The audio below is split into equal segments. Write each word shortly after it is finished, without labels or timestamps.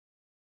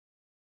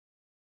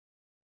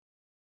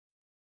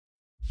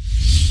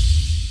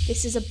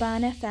This is a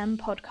Burn FM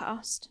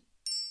podcast.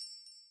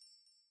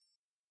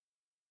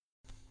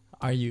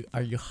 Are you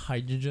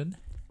hydrogen?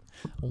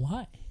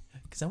 Why?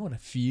 Because I want to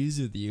fuse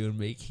with you and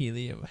make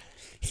helium.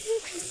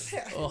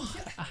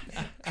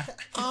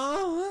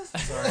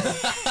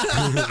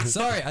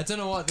 Sorry, I don't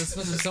know what. This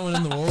was someone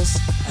in the walls.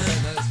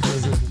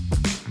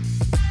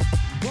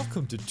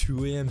 Welcome to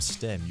 2am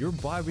STEM, your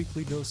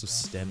bi-weekly dose of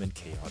STEM and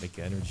chaotic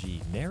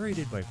energy,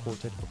 narrated by a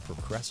quartet of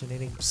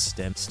procrastinating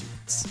STEM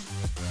students.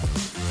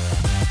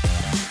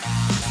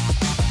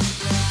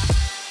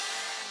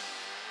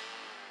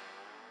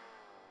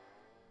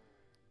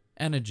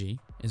 Energy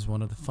is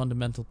one of the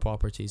fundamental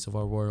properties of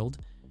our world,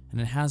 and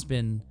it has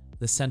been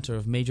the center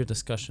of major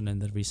discussion in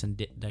the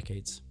recent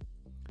decades.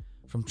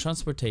 From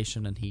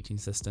transportation and heating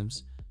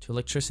systems to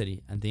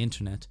electricity and the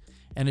internet,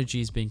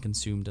 energy is being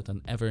consumed at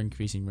an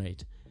ever-increasing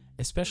rate,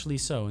 especially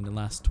so in the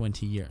last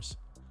 20 years.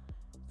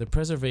 The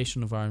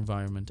preservation of our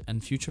environment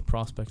and future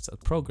prospects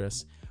of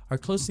progress are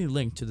closely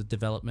linked to the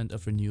development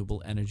of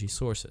renewable energy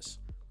sources.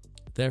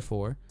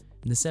 Therefore,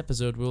 in this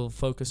episode we will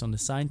focus on the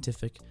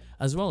scientific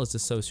as well as the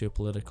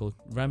socio-political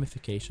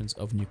ramifications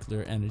of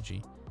nuclear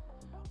energy.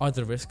 Are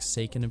the risks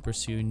taken in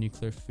pursuing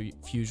nuclear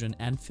fusion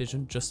and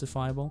fission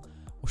justifiable,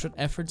 or should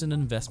efforts and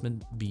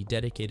investment be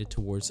dedicated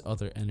towards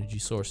other energy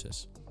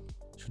sources?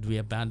 Should we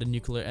abandon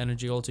nuclear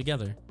energy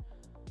altogether?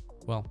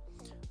 Well,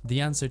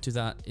 the answer to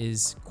that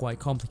is quite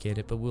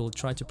complicated, but we'll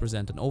try to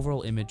present an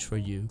overall image for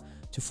you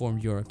to form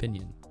your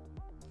opinion.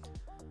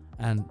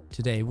 And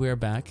today we're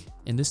back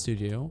in the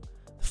studio,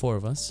 the four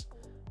of us,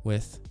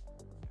 with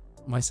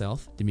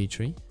myself,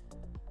 Dimitri.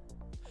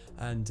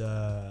 And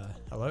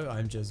hello,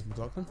 I'm Joseph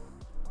McLaughlin.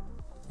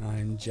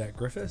 I'm Jack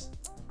Griffiths.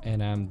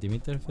 And I'm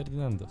Dimitar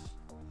Ferdinandov.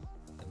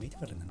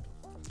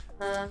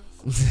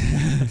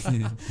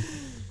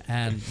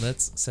 And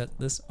let's set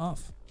this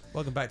off.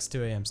 Welcome back to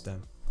 2am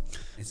STEM.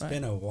 It's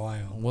been a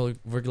while. Well,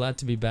 we're glad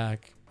to be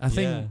back. I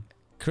think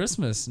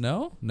Christmas,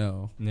 no?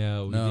 No, we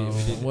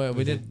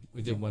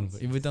did one.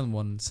 We've done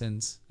one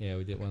since. Yeah,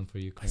 we did one for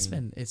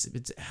Ukraine.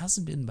 It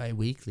hasn't been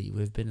bi-weekly.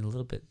 We've been a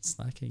little bit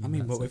slacking. I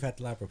mean, but we've had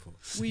lab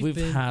reports. We've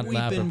had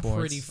lab been reports.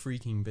 pretty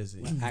freaking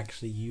busy. We're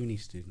actually uni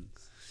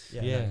students.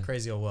 Yeah.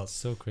 Crazy old world.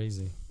 So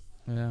crazy.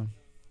 Yeah.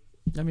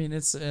 I mean,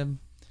 it's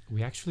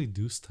we actually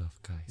do stuff,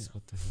 guys.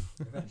 What the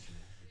hell?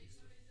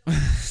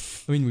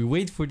 I mean, we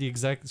wait for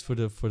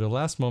the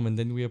last moment,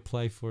 then we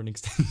apply for an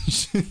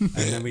extension, and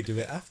then we do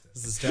it after.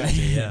 It's the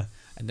strategy, yeah.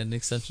 And then the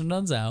extension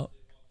runs out,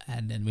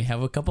 and then we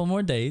have a couple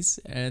more days,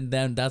 and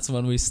then that's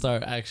when we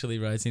start actually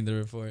writing the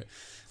report.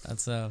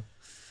 That's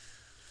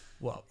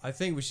Well, I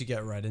think we should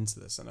get right into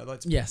this, and I'd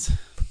like to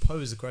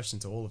propose a question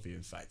to all of you.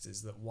 In fact,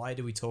 is that why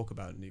do we talk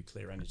about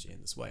nuclear energy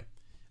in this way?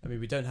 I mean,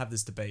 we don't have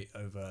this debate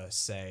over,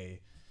 say,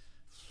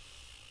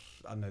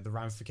 I don't know, the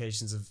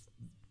ramifications of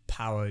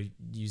power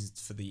used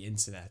for the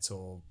internet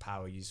or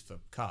power used for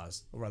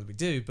cars, or rather we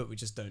do, but we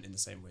just don't in the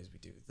same way as we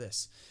do with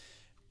this.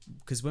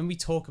 Because when we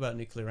talk about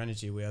nuclear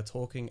energy, we are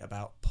talking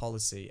about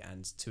policy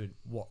and to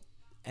what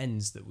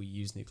ends that we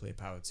use nuclear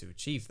power to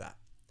achieve that.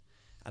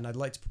 And I'd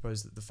like to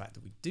propose that the fact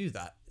that we do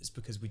that is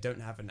because we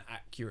don't have an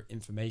accurate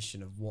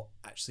information of what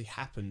actually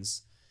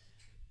happens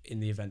in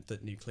the event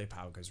that nuclear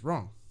power goes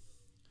wrong.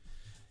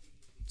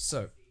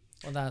 So,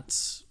 well,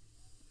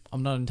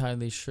 I'm not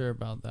entirely sure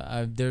about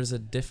that. There's a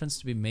difference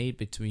to be made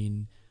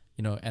between,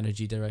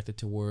 energy directed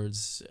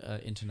towards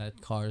internet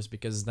cars,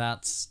 because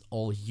that's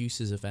all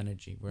uses of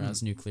energy,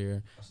 whereas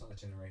nuclear. That's not a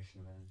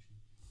generation of energy.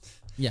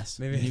 Yes,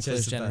 maybe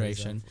nuclear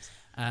generation,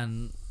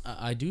 and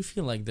I do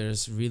feel like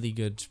there's really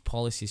good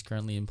policies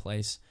currently in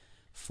place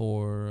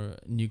for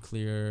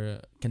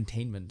nuclear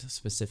containment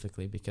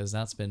specifically, because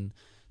that's been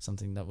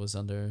something that was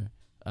under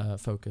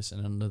focus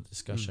and under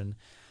discussion,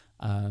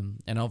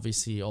 and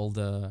obviously all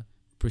the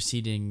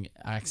preceding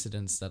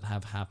accidents that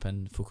have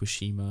happened,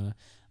 Fukushima,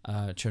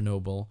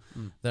 Chernobyl,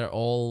 they're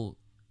all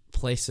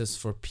places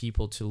for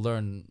people to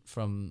learn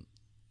from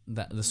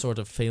the sort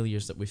of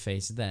failures that we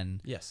faced then.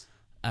 Yes.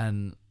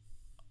 And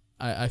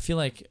I feel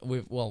like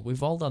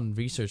we've all done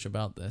research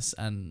about this,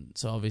 and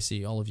so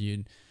obviously all of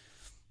you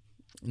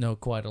know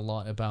quite a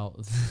lot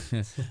about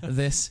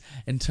this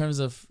in terms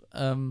of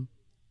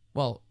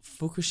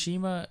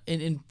Fukushima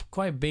in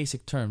quite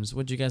basic terms.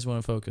 What do you guys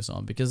want to focus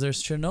on? Because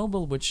there's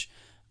Chernobyl, which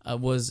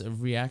was a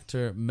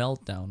reactor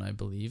meltdown, I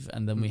believe,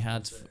 and then we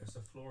had It's a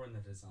flaw in the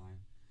design.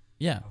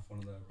 Yeah. Of one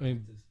of the I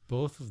mean,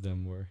 both of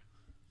them were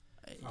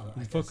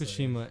I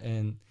Fukushima so,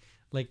 and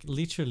like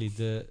literally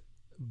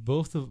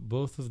both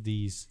of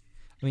these.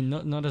 I mean,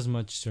 not as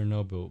much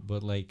Chernobyl,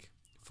 but like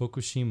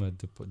Fukushima,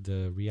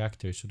 the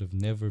reactor should have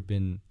never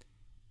been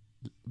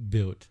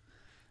built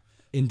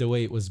in the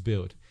way it was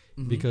built,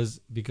 because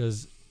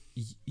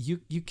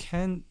you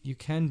can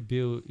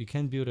build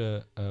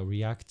a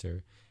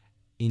reactor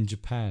in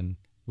Japan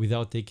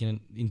without taking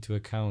into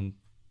account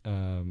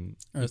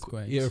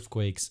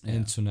earthquakes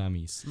and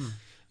tsunamis,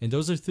 and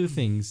those are two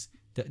things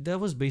that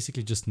was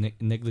basically just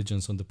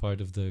negligence on the part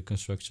of the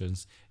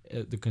constructors,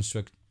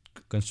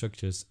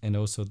 and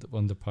also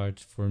on the part,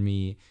 for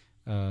me,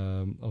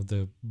 of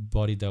the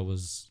body that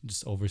was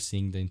just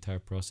overseeing the entire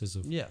process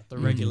of. Yeah, the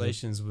Mhm.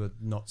 regulations were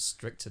not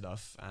strict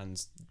enough,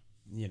 and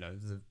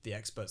the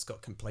experts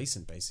got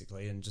complacent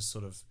basically, and just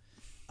sort of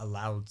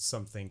allowed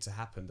something to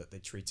happen that they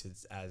treated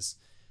as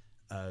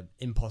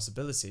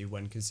impossibility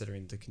when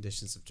considering the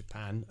conditions of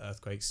Japan.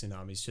 Earthquakes,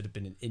 tsunamis should have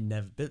been an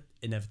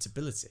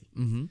inevitability.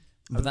 Mm-hmm.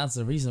 But that's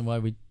the reason why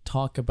we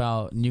talk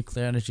about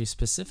nuclear energy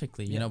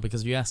specifically, you Yeah. know,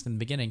 because you asked in the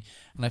beginning,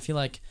 and I feel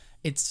like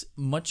it's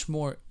much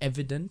more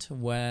evident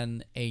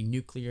when a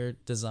nuclear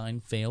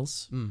design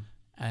fails.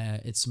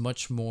 It's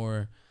much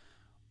more,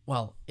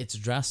 well, it's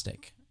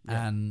drastic.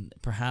 Yeah. And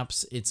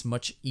perhaps it's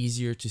much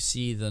easier to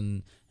see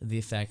than the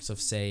effects of,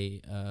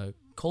 say,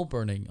 coal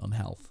burning on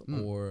health,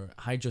 or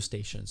hydro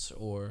stations,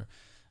 or,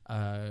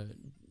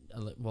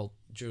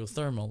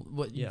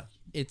 geothermal. Yeah.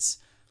 It's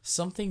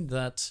something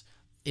that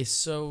is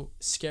so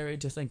scary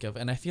to think of.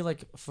 And I feel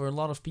like for a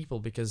lot of people,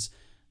 because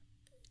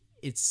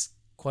it's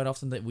quite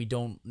often that we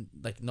don't,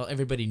 like, not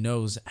everybody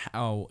knows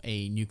how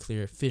a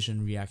nuclear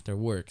fission reactor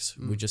works.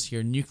 We just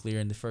hear nuclear,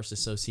 and the first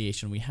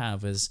association we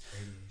have is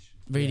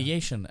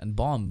radiation and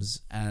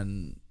bombs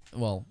and,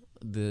 well,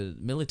 the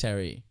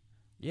military.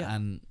 Yeah.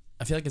 And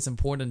I feel like it's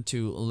important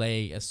to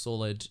lay a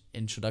solid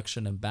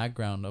introduction and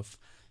background of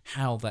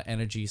how that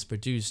energy is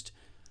produced.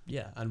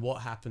 Yeah, and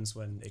what happens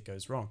when it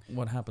goes wrong.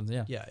 What happens,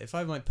 yeah. Yeah, if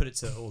I might put it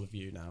to all of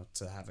you now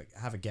to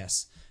have a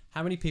guess,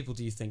 how many people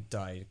do you think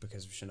died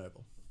because of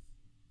Chernobyl?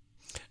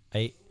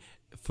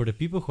 For the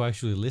people who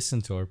actually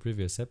listened to our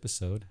previous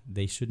episode,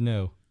 they should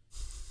know.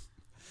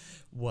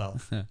 Well,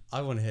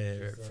 I want to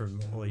hear it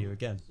from all of you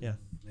again. Yeah.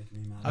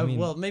 Making me mad. I mean-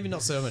 well, maybe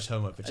not so much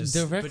homework, but just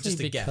Directly but just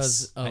a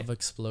because guess. of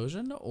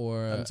explosion,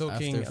 or I'm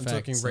talking after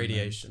effects and then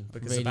radiation,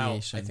 because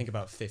radiation. I think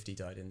about 50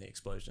 died in the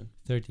explosion.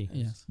 30.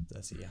 Yes.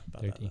 That's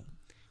about 30. that.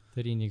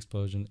 30 in the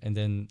explosion, and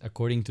then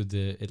according to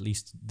at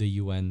least the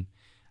UN,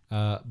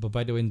 but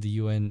by the way,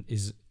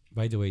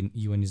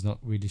 UN is not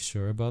really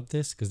sure about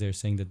this, because they're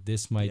saying that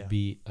this might Yeah.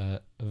 be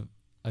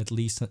at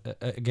least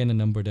again a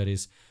number that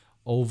is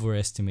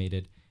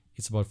overestimated.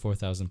 It's about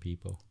 4,000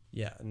 people.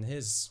 Yeah, and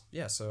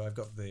so I've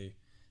got the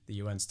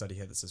UN study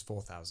here that says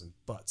 4,000,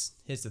 but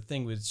here's the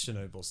thing with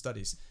Chernobyl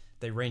studies.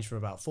 They range from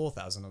about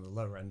 4,000 on the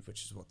lower end,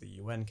 which is what the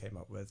UN came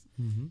up with,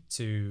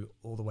 to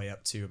all the way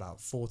up to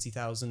about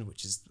 40,000,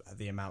 which is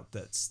the amount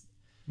that's...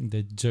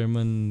 The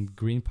German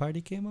Green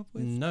Party came up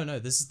with. No,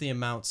 this is the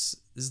amount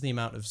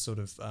of sort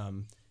of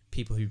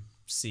people who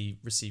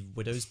receive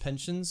widows'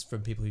 pensions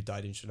from people who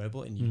died in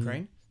Chernobyl in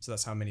Ukraine. So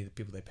that's how many of the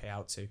people they pay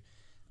out to.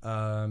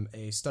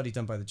 A study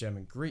done by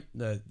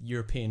the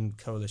European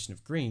Coalition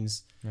of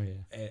Greens Oh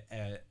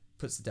yeah.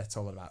 puts the death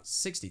toll at about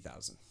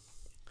 60,000.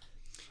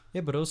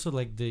 Yeah, but also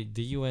like the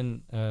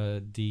UN,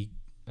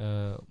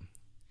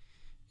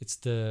 it's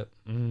the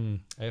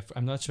I'm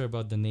not sure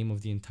about the name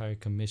of the entire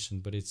commission,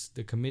 but it's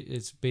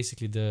it's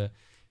basically the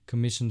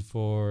Commission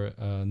for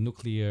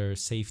Nuclear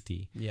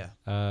Safety. Yeah.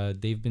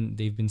 They've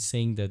been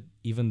saying that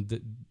even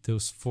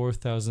those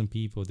 4,000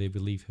 people they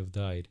believe have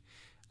died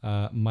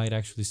might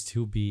actually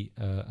still be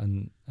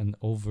an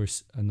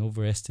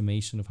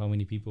overestimation of how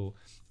many people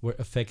were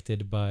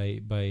affected by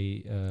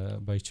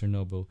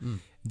Chernobyl.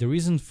 The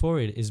reason for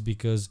it is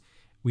because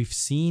we've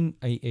seen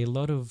an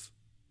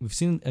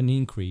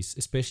increase,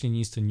 especially in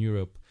Eastern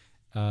Europe,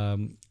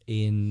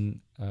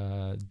 in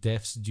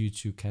deaths due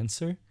to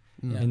cancer,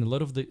 and a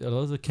lot of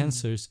the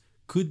cancers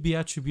could be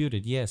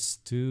attributed, yes,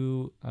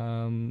 to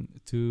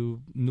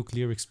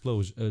nuclear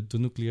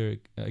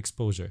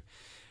exposure.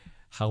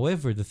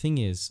 However, the thing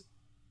is,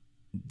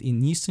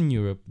 in Eastern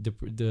Europe,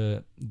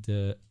 the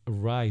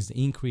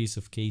increase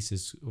of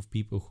cases of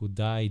people who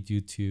die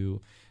due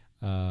to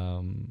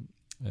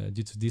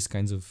these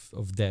kinds of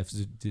deaths,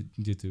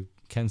 due to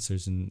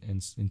cancers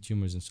and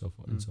tumors and so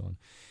forth and so on,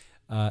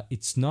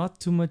 it's not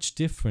too much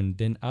different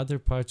than other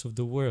parts of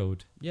the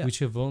world, which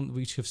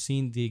have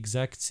seen the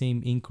exact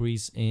same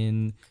increase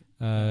in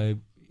the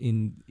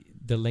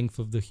length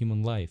of the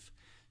human life.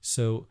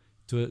 So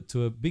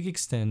to a big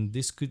extent,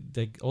 this could,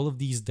 like, all of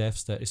these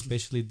deaths that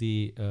especially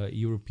the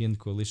European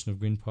Coalition of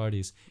Green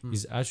Parties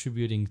is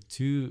attributing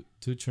to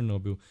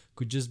Chernobyl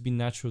could just be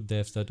natural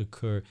deaths that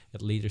occur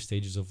at later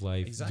stages of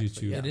life. Exactly, due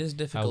to yeah. It is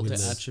difficult we to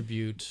live.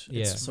 attribute.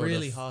 Yeah. It's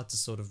really hard to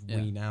sort of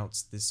wean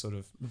out this sort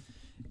of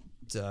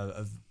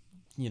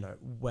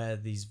where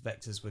these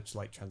vectors were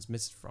like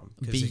transmitted from.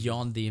 'Cause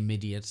Beyond the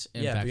immediate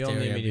impact beyond the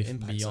area, immediate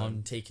impact beyond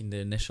zone. taking the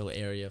initial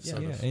area of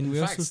sort Yeah, of. and in we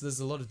fact, also there's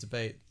a lot of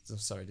debate.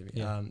 Sorry, Dimi.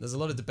 Yeah. There's a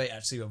lot of debate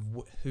actually of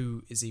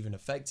who is even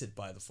affected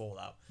by the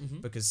fallout,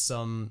 because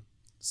some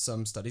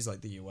studies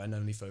like the UN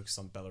only focus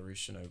on Belarus,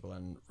 Chernobyl,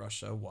 and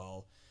Russia,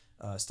 while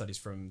studies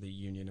from the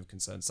Union of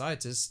Concerned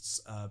Scientists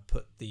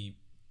put the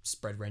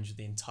spread range of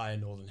the entire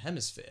northern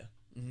hemisphere.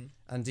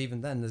 And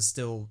even then, there's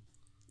still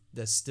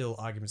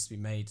arguments to be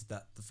made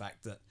that the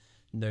fact that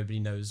nobody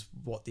knows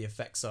what the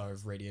effects are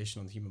of radiation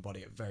on the human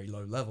body at very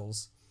low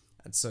levels,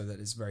 and so that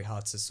it's very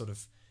hard to sort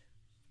of,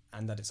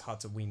 and that it's hard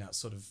to wean out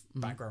sort of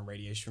background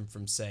radiation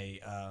from, say,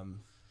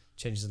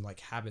 changes in like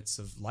habits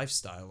of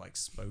lifestyle, like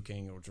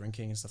smoking or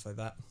drinking and stuff like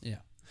that. Yeah.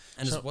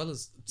 And So- as well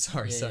as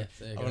sorry, Yeah, sorry,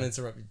 yeah, I go want to ahead.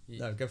 interrupt you. Yeah.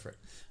 No, go for it.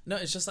 No,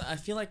 it's just that I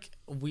feel like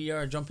we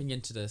are jumping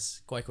into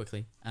this quite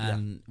quickly,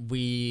 and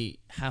we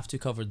have to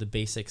cover the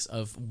basics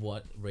of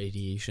what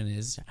radiation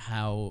is,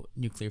 how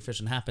nuclear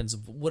fission happens,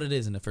 what it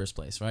is in the first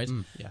place, right?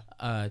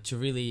 Yeah. To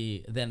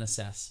really then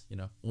assess,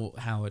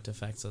 how it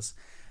affects us.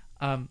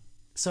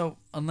 So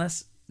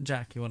unless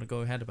Jack, you want to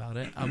go ahead about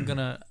it,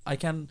 I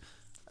can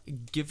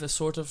give a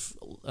sort of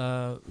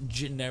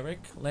generic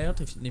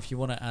layout if you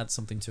want to add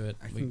something to it.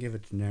 I can give a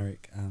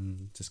generic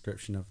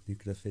description of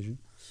nuclear fission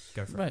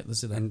Go for it. Right,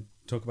 let's do that. and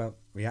talk about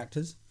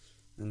reactors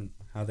and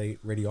how they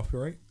really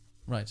operate.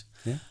 Right.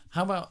 Yeah.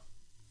 How about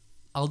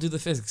I'll do the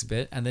physics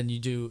bit and then you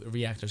do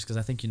reactors because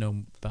I think you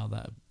know about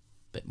that a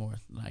bit more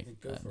than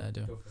I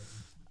do.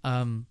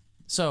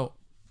 So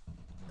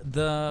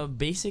the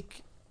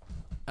basic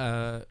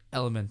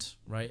element,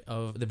 right,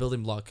 of the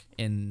building block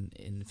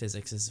in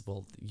physics is,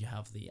 well, you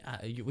have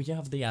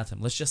the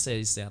atom. Let's just say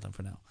it's the atom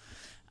for now.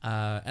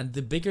 And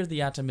the bigger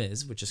the atom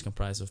is, which is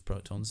comprised of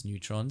protons,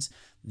 neutrons,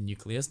 the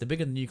nucleus, the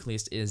bigger the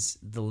nucleus is,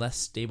 the less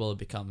stable it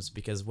becomes,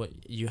 because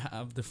what you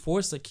have, the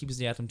force that keeps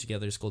the atom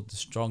together is called the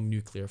strong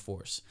nuclear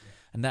force.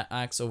 And that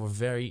acts over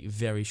very,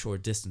 very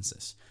short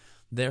distances.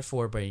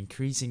 Therefore, by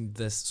increasing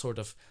this sort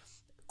of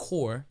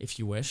core, if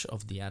you wish,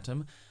 of the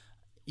atom,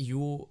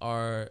 you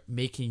are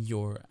making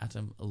your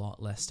atom a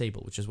lot less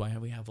stable, which is why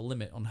we have a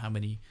limit on how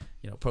many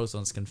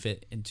protons can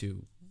fit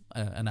into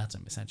an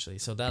atom, essentially.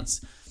 So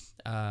that's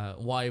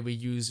why we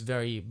use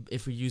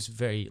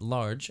very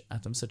large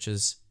atoms such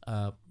as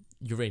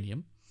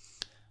uranium,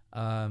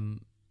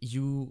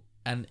 you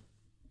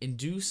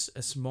induce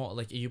a small,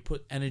 like, you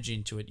put energy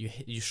into it,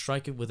 you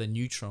strike it with a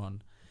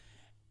neutron,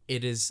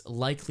 it is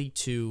likely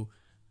to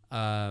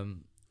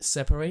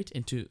separate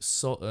into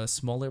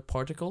smaller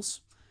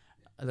particles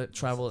that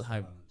travel at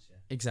high.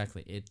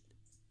 Exactly, it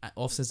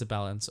offsets the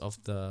balance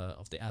of the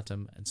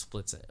atom and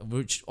splits it,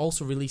 which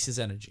also releases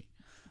energy.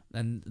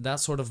 And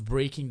that's sort of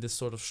breaking this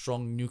sort of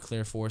strong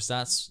nuclear force.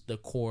 That's the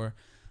core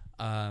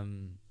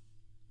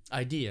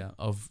idea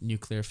of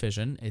nuclear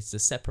fission. It's the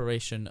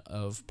separation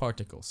of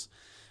particles.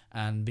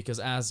 And because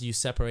as you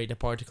separate a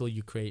particle,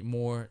 you create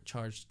more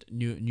charged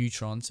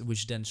neutrons,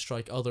 which then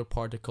strike other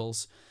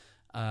particles,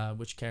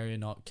 which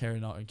carry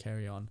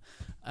on.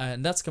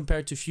 And that's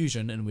compared to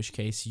fusion, in which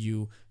case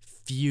you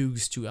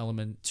fuse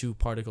two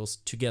particles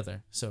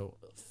together. So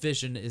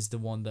fission is the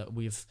one that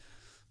we've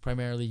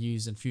primarily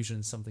used, and fusion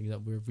is something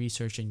that we're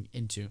researching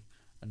into.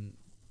 And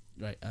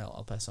right,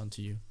 I'll pass on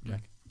to you,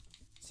 Jack.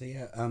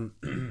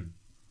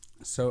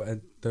 So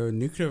the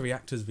nuclear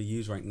reactors we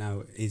use right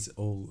now is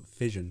all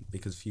fission,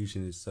 because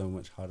fusion is so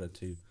much harder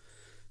to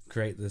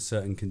create the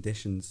certain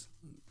conditions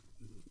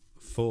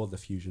for the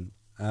fusion.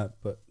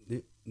 But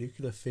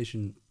nuclear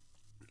fission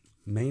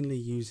mainly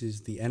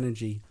uses the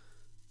energy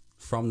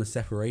from the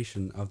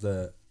separation of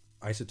the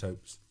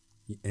isotopes.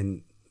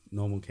 In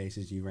normal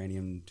cases,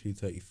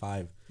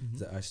 uranium-235 is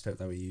the isotope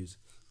that we use.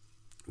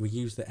 We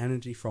use the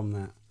energy from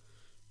that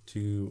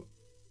to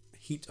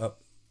heat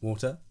up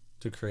water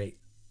to create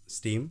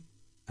steam,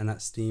 and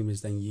that steam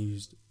is then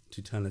used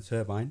to turn a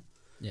turbine.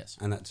 Yes.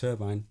 And that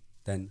turbine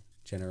then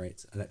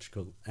generates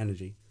electrical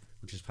energy,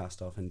 which is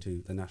passed off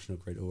into the national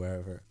grid or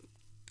wherever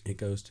it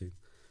goes to.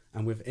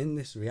 And within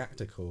this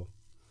reactor core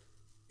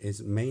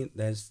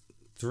there's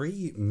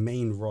three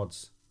main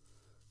rods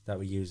that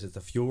we use. There's the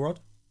fuel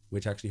rod,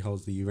 which actually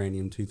holds the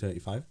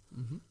uranium-235,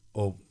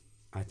 or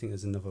I think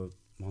there's another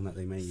one that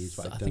they may use,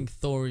 but I think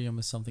thorium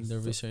is something they're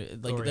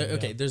researching. Like,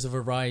 thorium, there's a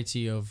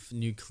variety of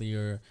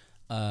nuclear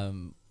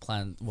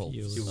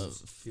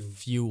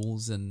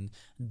fuels and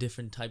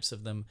different types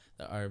of them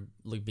that are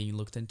being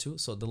looked into.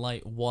 So the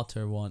light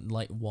water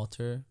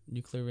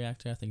nuclear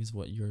reactor, I think, is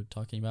what you're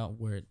talking about,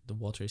 where the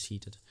water is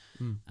heated,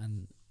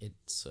 and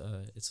it's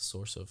a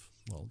source of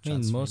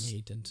transferring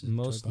heat into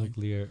most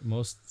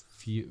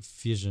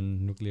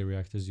fission nuclear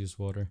reactors use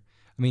water.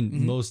 I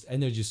mean, most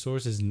energy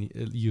sources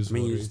use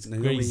water. They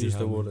normally use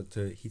the water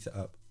to heat it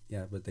up.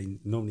 Yeah, but they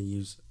normally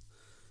use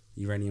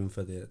uranium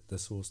for the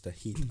source to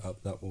heat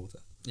up that water.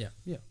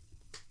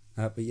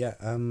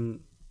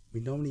 We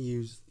normally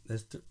use,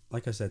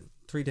 like I said,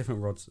 three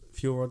different rods,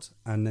 fuel rods,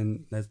 and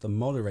then there's the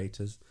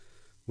moderators,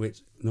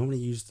 which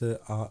normally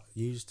are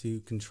used to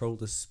control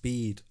the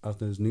speed of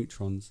those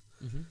neutrons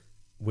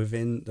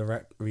within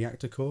the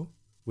reactor core,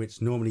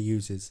 which normally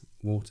uses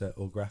water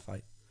or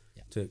graphite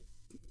to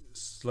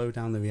slow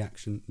down the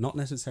reaction, not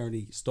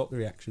necessarily stop the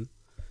reaction,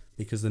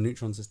 because the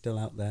neutrons are still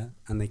out there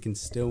and they can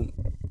still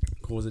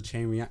cause a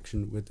chain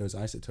reaction with those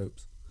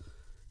isotopes.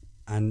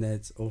 And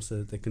there's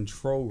also the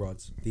control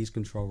rods. These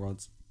control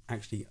rods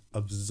actually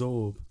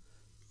absorb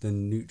the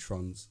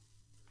neutrons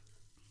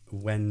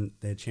when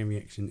their chain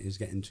reaction is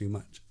getting too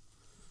much.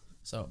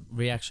 So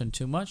reaction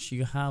too much,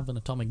 you have an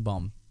atomic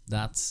bomb.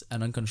 That's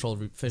an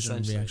uncontrolled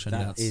fission reaction.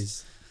 That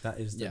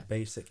is the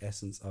basic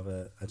essence of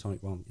an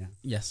atomic bomb. Yeah.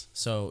 Yes.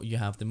 So you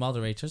have the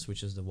moderators,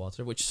 which is the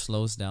water, which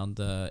slows down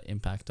the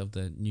impact of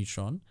the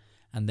neutron,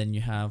 and then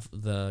you have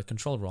the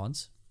control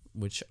rods,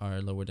 which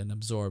are lowered and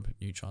absorb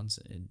neutrons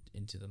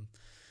into them.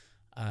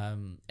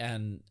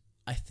 And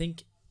I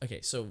think,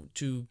 okay, so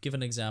to give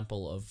an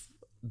example of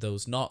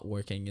those not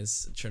working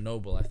is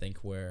Chernobyl, I think,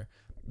 where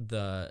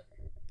the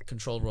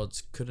control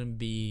rods couldn't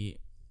be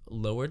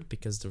lowered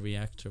because the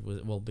reactor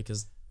was, well,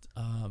 because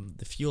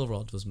the fuel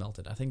rod was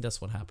melted. I think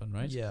that's what happened,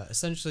 right? Yeah,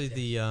 essentially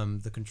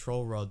the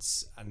control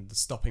rods and the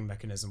stopping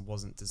mechanism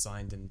wasn't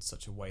designed in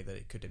such a way that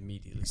it could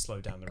immediately slow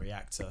down the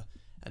reactor.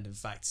 And in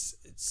fact,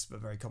 it's a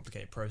very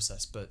complicated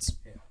process, but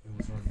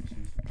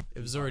it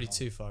was already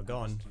too far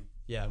gone.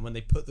 Yeah, and when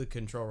they put the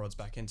control rods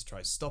back in to try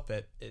to stop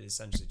it, it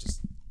essentially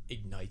just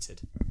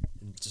ignited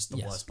in just the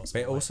worst possible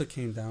But it way. also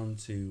came down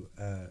to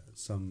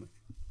some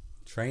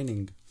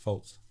training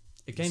faults.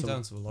 It came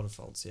down to a lot of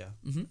faults, yeah.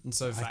 Mm-hmm. And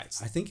so in fact,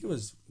 I think it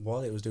was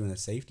while it was doing a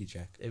safety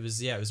check. it was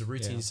a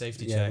routine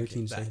safety Yeah, check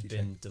routine that safety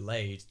had been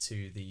delayed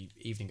to the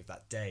evening of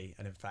that day,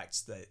 and in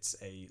fact that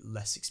a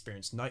less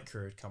experienced night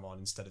crew had come on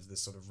instead of this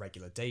sort of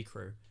regular day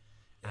crew,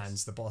 and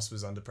the boss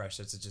was under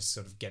pressure to just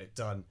sort of get it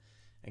done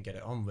and get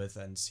it on with,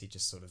 and he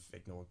just sort of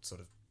ignored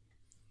sort of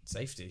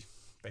safety,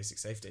 basic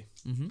safety.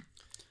 Mm-hmm.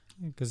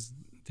 Because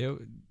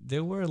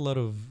there were a lot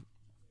of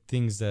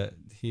things that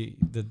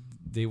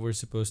they were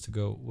supposed to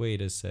go,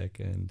 wait a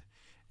second,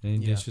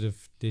 and Yeah.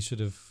 they should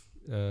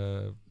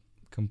have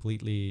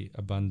completely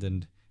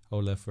abandoned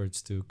all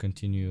efforts to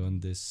continue on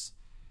this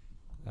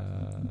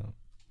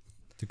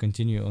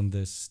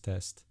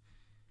test.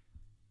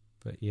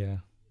 But yeah,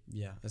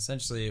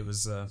 Essentially it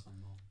was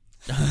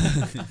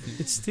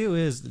it still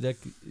is. Like,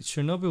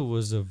 Chernobyl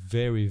was a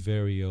very,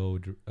 very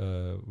old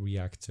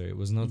reactor. It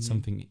was not Mhm.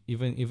 something,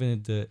 even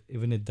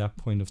at that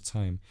point of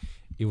time,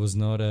 it was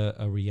not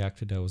a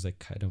reactor that was like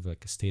kind of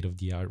like a state of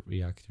the art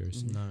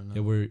reactors. Mhm. no.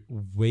 There were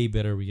way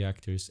better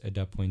reactors at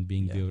that point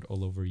being Yeah. built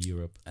all over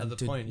Europe. At the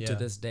to, point, to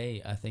this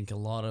day, I think a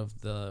lot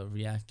of the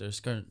reactors,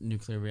 current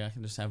nuclear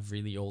reactors, have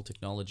really old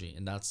technology,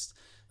 and that's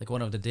like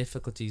one of the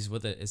difficulties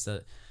with it is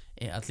that,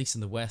 at least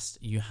in the West,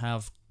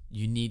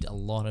 you need a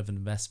lot of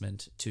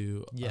investment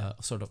to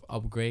sort of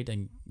upgrade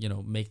and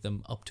make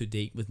them up to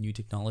date with new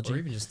technology. Or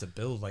even just to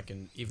build like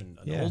an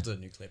Yeah. older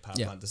nuclear power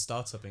Yeah. plant, the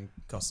startup in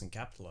costs and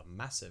capital are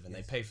massive, and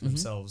they pay for Mhm.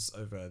 themselves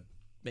over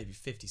maybe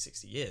 50,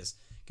 60 years.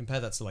 Compare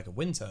that to like a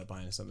wind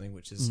turbine or something,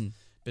 which has Mhm.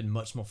 been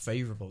much more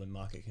favorable in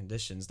market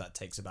conditions. That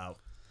takes about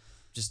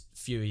just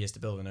fewer years to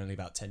build and only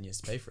about 10 years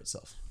to pay for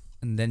itself.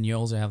 And then you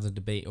also have the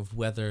debate of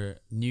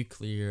whether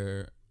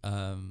nuclear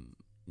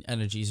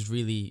energy is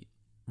really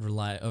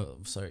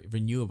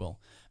renewable,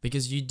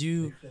 because you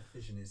do.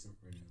 Fission isn't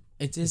renewable.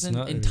 It It's isn't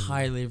not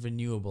entirely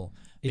renewable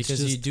It's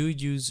because you just- do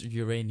use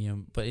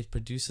uranium, but it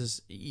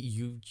produces,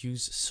 you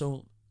use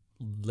so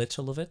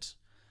little of it.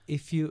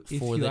 If you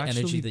For the actually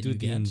energy that do you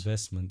the get.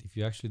 investment, if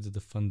you actually do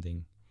the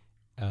funding,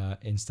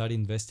 and start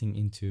investing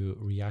into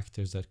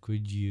reactors that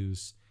could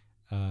use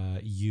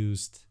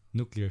used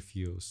nuclear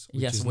fuels,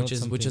 Which is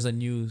something- a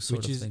new sort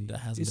which of is- thing that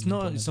hasn't it's been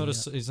not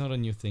implemented yet. it's not a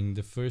new thing.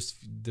 The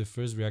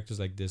first reactors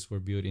like this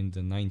were built in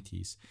the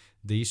 90s.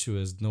 The issue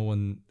is no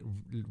one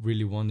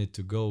really wanted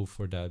to go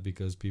for that,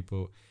 because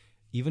people,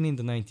 even in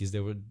the 90s,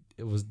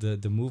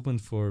 the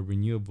movement for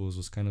renewables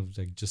was kind of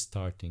like just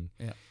starting.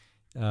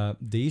 Yeah.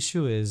 The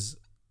issue is,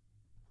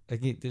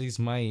 at least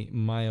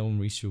my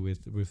own issue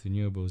with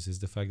renewables is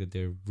the fact that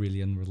they're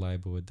really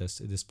unreliable at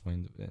this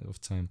point of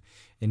time.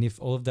 And if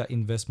all of that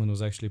investment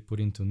was actually put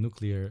into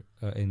nuclear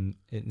and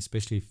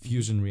especially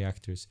fusion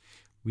reactors,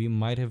 we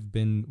might have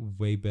been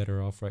way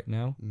better off right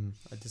now.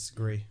 I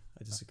disagree.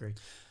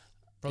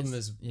 Problem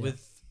is yeah.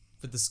 with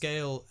the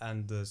scale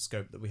and the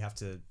scope that we have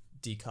to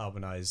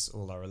decarbonize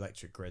all our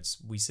electric grids,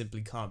 we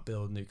simply can't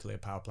build nuclear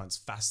power plants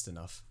fast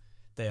enough.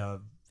 They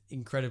are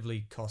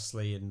incredibly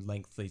costly and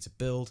lengthy to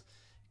build,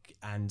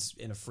 and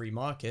in a free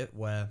market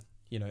where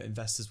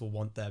investors will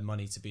want their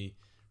money to be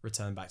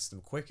returned back to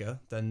them quicker,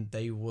 then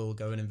they will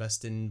go and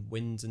invest in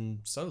wind and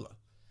solar.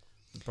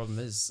 The problem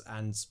is,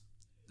 and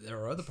there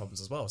are other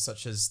problems as well,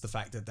 such as the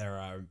fact that there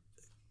are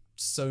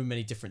so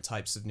many different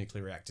types of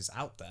nuclear reactors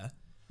out there,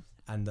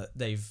 and that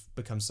they've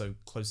become so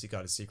closely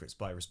guarded secrets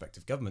by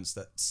respective governments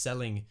that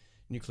selling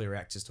nuclear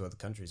reactors to other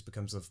countries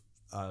becomes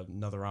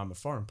another arm of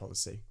foreign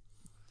policy.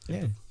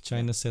 Yeah,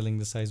 China selling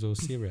the Sizewell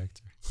C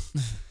reactor.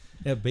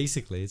 Yeah,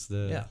 basically it's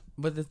the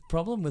But the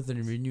problem with the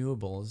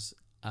renewables,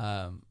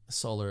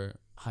 solar,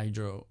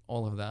 hydro,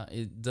 all of that,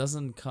 it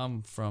doesn't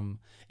come from.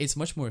 It's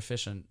much more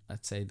efficient,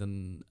 I'd say,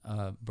 than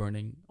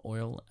burning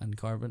oil and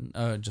carbon,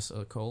 just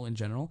coal in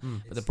general.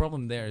 But the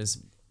problem there is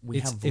we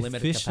it's have limited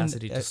efficient-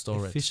 capacity to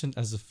store it. efficient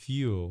as a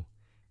fuel,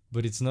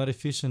 but it's not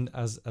efficient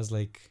as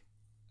like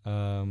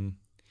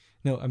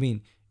no, I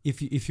mean,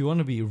 if you want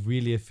to be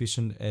really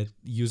efficient at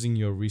using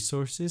your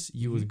resources,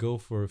 you would go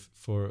for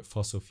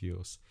fossil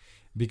fuels,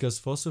 because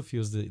fossil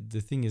fuels,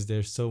 the thing is,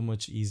 they're so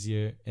much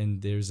easier,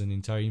 and there's an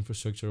entire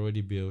infrastructure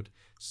already built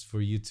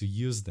for you to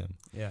use them.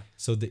 Yeah.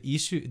 So the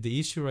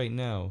issue right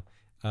now,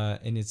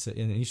 and it's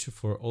an issue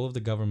for all of the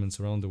governments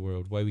around the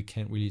world, why we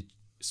can't really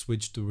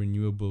switch to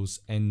renewables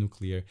and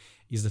nuclear,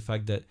 is the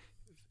fact that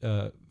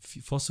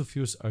fossil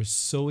fuels are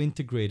so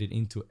integrated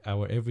into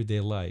our everyday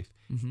life.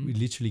 We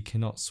literally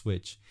cannot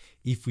switch.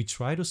 If we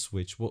try to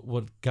switch,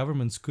 what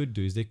governments could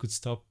do is they could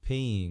stop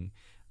paying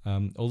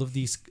all of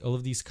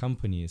these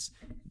companies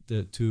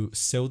to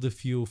sell the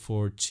fuel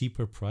for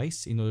cheaper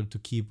price in order to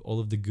keep all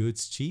of the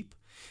goods cheap.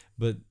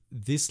 But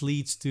this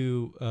leads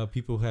to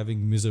people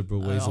having miserable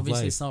ways of life.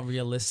 Obviously, it's not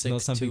realistic.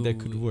 It's not something that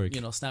could work.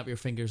 Snap your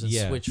fingers and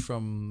switch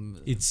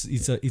from. It's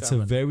a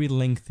very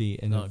lengthy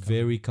and a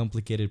very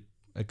complicated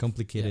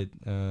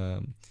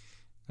kind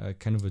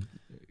of a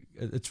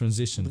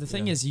transition. But the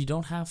thing is, you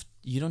don't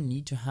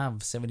need to have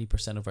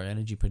 70% of our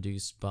energy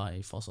produced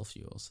by fossil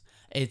fuels.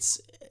 It's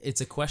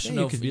a question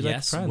of could be like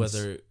yes, France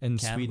whether and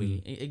can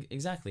Sweden. we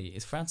exactly.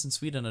 It's France and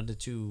Sweden are the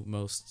two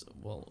most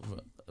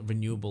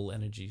renewable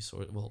energy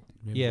source.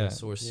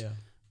 Source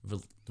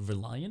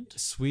reliant.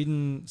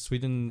 Sweden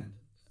Sweden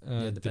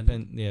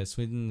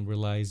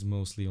relies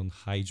mostly on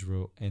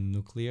hydro and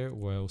nuclear,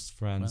 whilst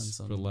France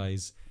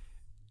relies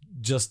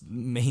just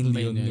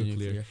mainly on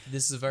nuclear.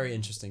 This is a very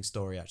interesting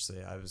story,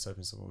 actually. I was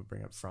hoping someone would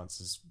bring up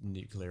France's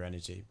nuclear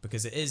energy,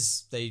 because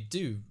they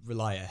do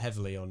rely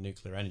heavily on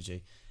nuclear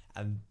energy.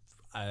 And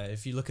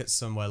if you look at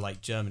somewhere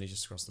like Germany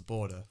just across the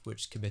border,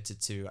 which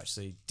committed to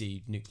actually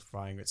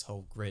denuclearizing its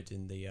whole grid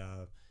in the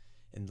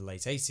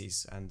late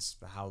 80s, and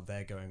how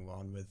they're going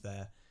on with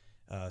their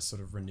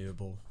sort of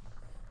renewable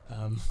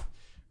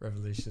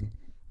revolution.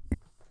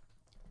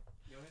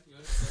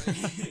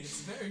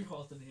 It's very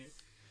hot in here.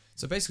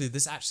 So basically,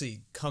 this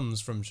actually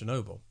comes from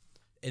Chernobyl.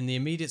 In the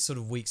immediate sort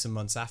of weeks and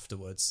months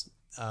afterwards,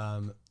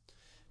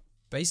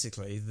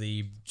 basically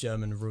the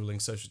German ruling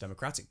Social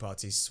Democratic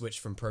Party switched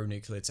from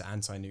pro-nuclear to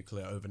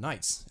anti-nuclear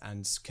overnight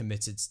and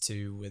committed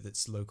to, with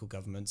its local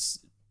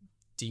governments,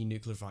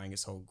 denuclearizing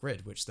its whole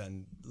grid, which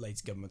then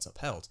later governments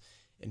upheld.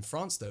 In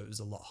France, though, it was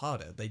a lot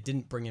harder. They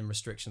didn't bring in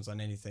restrictions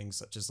on anything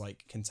such as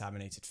like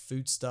contaminated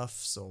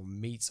foodstuffs or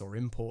meats or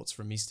imports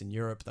from Eastern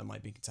Europe that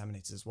might be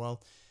contaminated as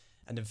well.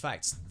 And in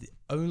fact,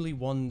 only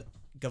one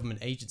government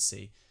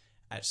agency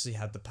actually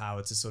had the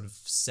power to sort of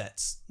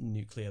set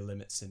nuclear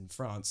limits in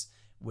France,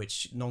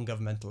 which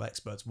non-governmental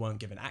experts weren't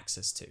given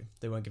access to.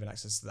 They weren't given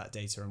access to that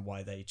data and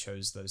why they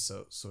chose those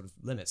sort of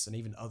limits. And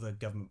even other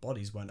government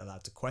bodies weren't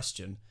allowed to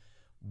question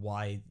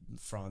why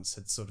France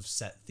had sort of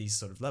set these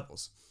sort of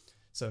levels.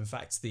 So in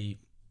fact, the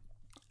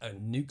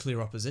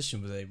nuclear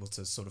opposition was able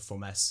to sort of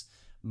formesse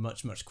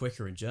much, much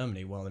quicker in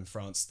Germany, while in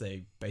France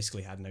they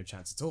basically had no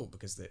chance at all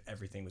because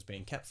everything was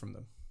being kept from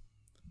them.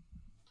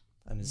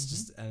 And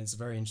it's it's a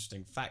very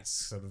interesting fact,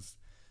 sort of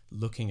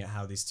looking at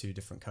how these two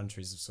different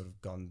countries have sort of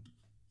gone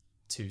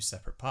two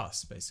separate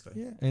paths,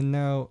 basically. Yeah, and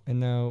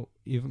now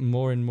even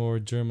more and more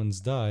Germans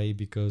die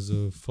because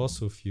of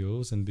fossil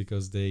fuels, and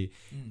because they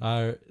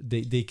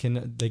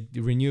can, like,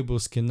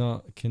 renewables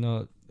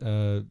cannot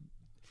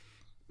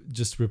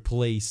just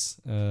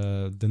replace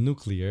the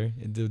nuclear.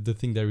 The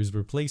thing that is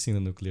replacing the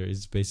nuclear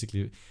is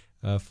basically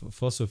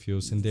fossil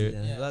fuels, and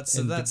that's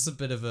a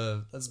bit of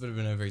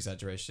an over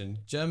exaggeration.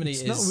 Germany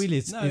it's is not really.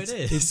 It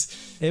is.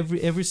 It's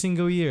every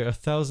single year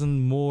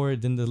 1,000 more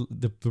than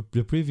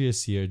the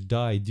previous year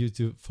die due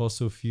to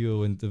fossil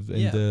fuel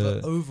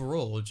but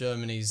overall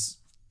Germany's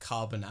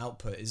carbon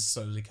output is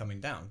slowly coming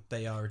down.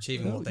 They are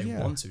achieving what they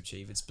want to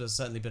achieve. It's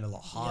certainly been a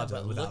lot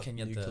harder without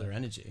nuclear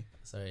energy.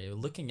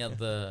 Looking at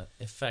the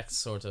effects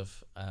sort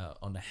of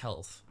on the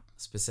health,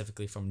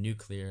 specifically from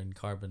nuclear and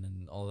carbon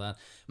and all that,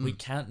 we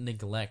can't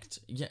neglect.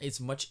 Yeah, it's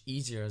much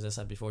easier, as I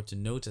said before, to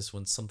notice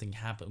when something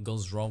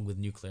goes wrong with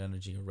nuclear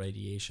energy or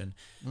radiation.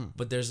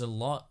 But there's a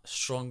lot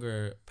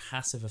stronger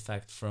passive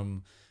effect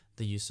from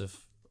the use of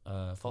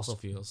fossil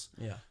fuels.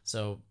 Yeah.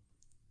 So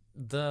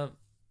the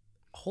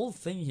whole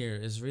thing here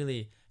is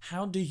really,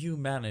 how do you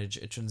manage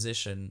a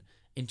transition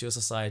into a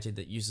society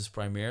that uses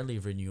primarily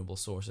renewable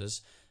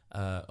sources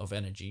of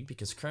energy?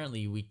 Because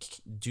currently we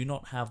do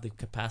not have the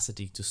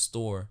capacity to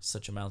store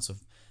such amounts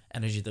of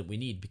energy that we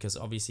need, because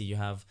obviously you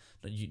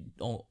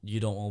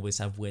don't always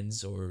have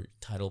winds or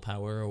tidal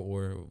power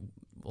or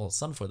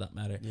sun for that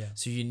matter.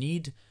 So you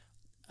need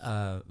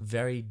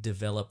very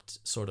developed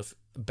sort of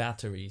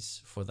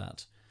batteries for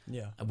that.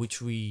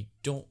 Which we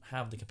don't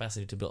have the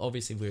capacity to build.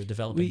 Obviously, we're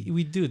developing.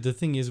 We do. The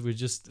thing is, we're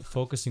just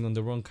focusing on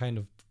the wrong kind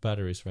of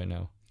batteries right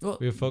now. Well,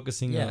 we're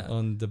focusing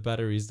on the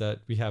batteries that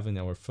we have in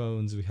our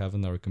phones, we have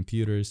in our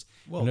computers.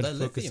 Well, they're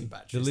lithium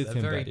batteries.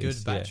 They're very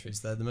good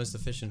batteries. They're the most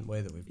efficient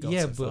way that we've got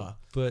so far.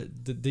 But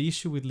the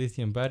issue with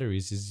lithium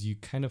batteries is you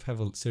kind of have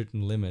a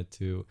certain limit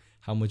to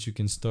how much you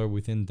can store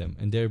within them.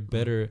 And there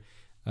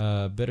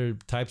are better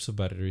types of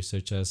batteries,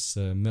 such as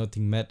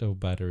melting metal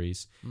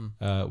batteries,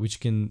 which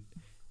can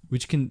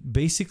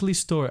basically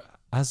store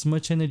as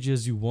much energy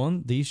as you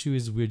want. The issue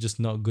is we're just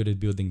not good at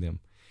building them.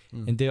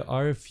 And there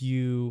are a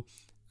few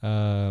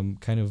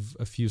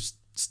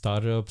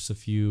startups, a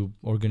few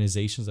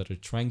organizations that are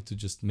trying to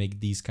just make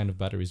these kind of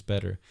batteries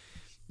better.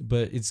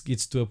 But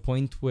it's to a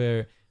point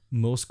where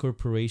most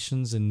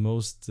corporations and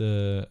most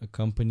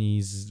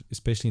companies,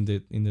 especially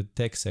in the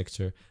tech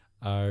sector,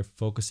 are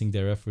focusing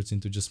their efforts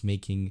into just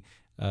making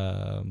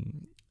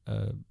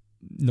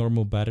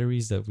normal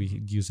batteries that we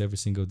use every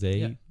single day,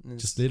 Yeah,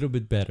 just a little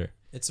bit better.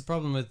 It's a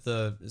problem with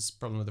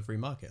the free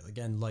market.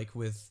 Again, like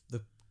with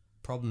the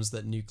problems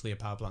that nuclear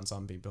power plants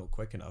aren't being built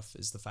quick enough,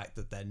 is the fact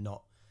that they're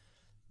not,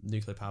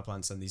 nuclear power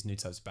plants and these new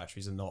types of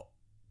batteries are not,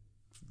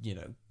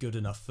 good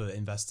enough for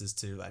investors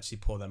to actually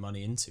pour their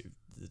money into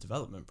the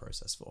development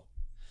process for.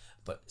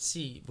 But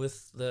see,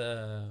 with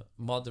the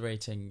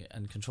moderating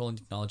and controlling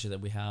technology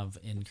that we have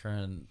in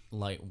current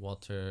light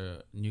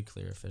water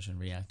nuclear fission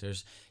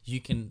reactors, you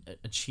can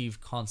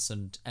achieve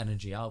constant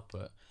energy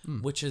output,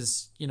 which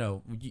is,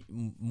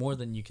 more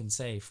than you can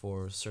say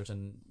for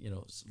certain,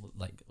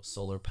 like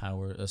solar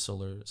power,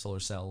 solar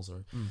cells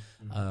or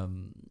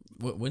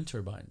wind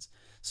turbines.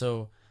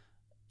 So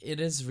it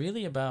is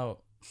really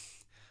about,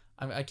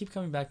 I keep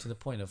coming back to the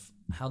point of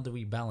how do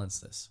we balance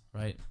this,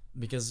 right?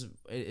 Because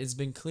it's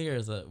been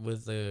clear that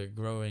with the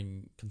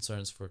growing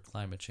concerns for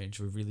climate change,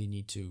 we really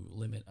need to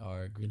limit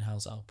our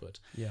greenhouse output.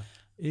 Yeah.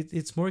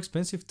 It's more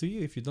expensive to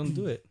you if you don't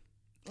do it.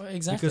 Well,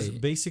 exactly. Because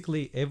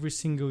basically every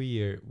single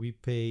year we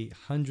pay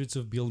hundreds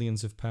of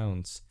billions of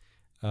pounds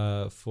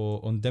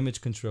on damage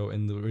control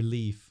and the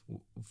relief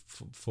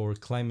for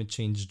climate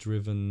change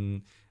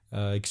driven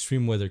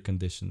extreme weather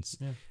conditions.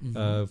 Yeah.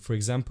 Mm-hmm. For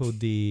example,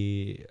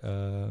 the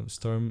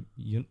storm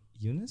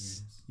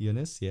Eunice,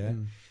 yeah.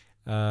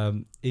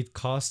 It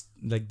cost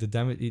like the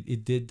damage.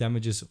 It did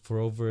damages for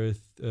over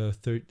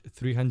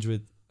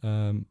 300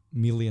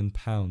 million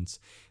pounds.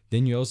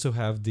 Then you also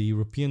have the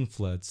European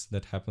floods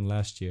that happened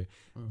last year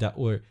that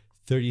were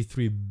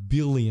 33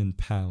 billion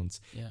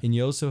pounds. Yeah. And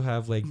you also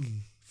have like,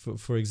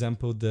 for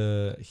example,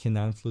 the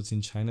Henan floods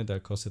in China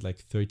that costed like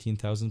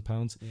 13,000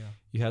 pounds. Yeah.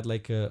 You had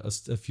like a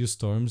few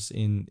storms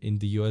in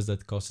the US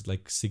that costed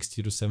like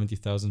 60 to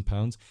 70,000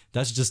 pounds.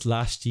 That's just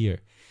last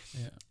year.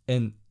 Yeah.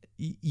 And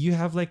you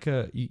have like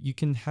you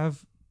can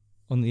have,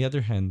 on the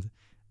other hand,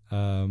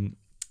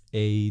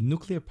 a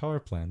nuclear power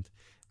plant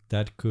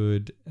that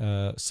could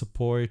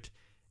support,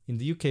 in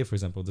the UK, for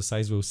example, the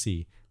Sizewell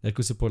C, that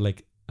could support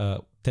like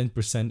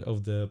 10%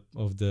 of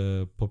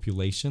the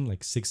population,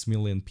 like 6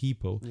 million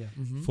people,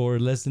 for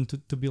less than 2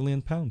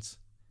 billion pounds.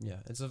 Yeah,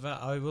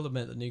 I will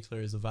admit that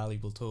nuclear is a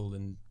valuable tool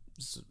in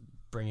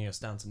bringing us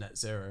down to net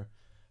zero,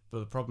 but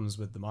the problems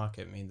with the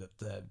market mean that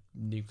the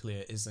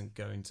nuclear isn't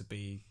going to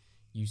be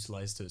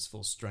utilized to its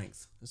full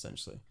strength,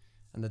 essentially.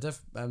 And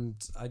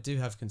I do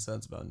have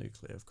concerns about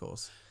nuclear, of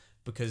course,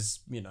 because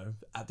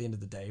at the end of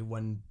the day,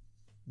 when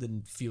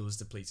the fuel is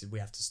depleted, we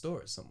have to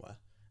store it somewhere,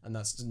 and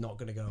that's not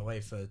going to go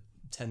away for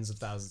tens of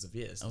thousands of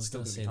years. I was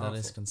going to say harmful. that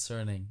is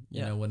concerning.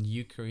 When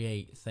you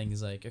create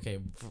things like,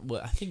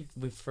 I think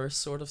we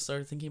first sort of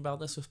started thinking about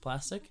this with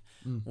plastic,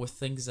 with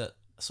things that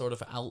sort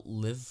of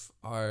outlive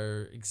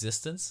our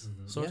existence,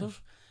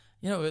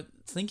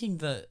 thinking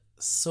that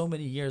so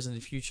many years in the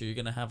future you're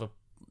going to have a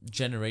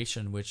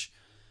generation which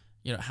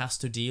has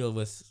to deal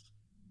with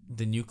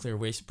the nuclear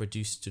waste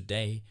produced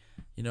today,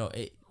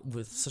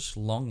 with such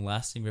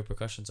long-lasting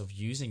repercussions of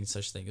using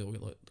such things,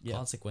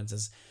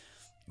 consequences.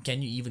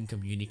 Can you even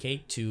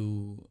communicate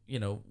to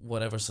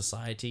whatever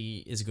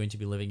society is going to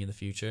be living in the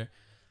future,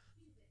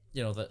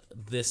 that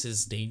this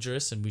is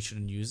dangerous and we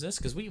shouldn't use this?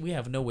 Because we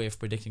have no way of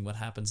predicting what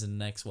happens in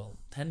the next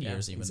 10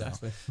 years even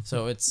exactly. Now.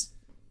 So it's,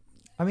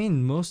 I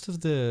mean, most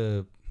of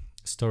the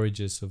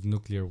storages of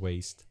nuclear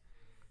waste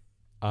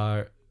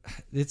are,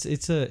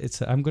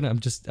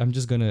 I'm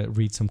just gonna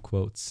read some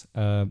quotes.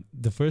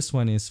 The first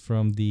one is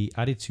from the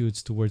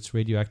Attitudes Towards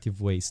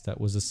Radioactive Waste.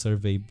 That was a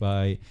survey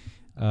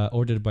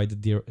ordered by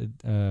the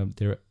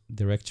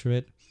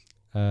Directorate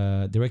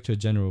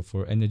General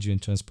for Energy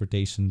and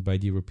Transportation by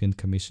the European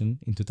Commission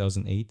in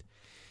 2008.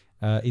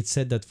 It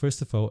said that,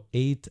 first of all,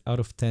 8 out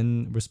of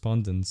 10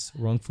 respondents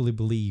wrongfully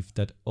believe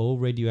that all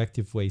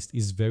radioactive waste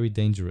is very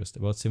dangerous,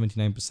 about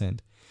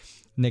 79%.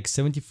 Next,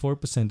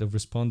 74% of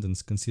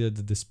respondents consider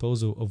the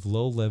disposal of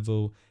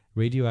low-level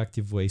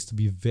radioactive waste to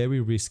be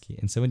very risky,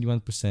 and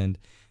 71%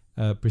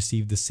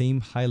 perceive the same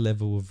high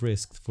level of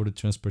risk for the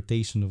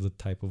transportation of the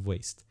type of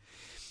waste.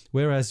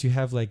 Whereas you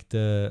have like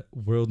the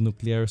World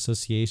Nuclear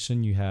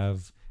Association, you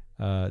have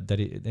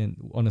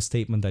on a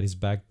statement that is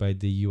backed by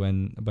the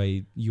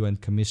UN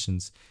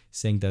commissions,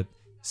 saying that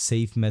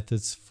safe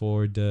methods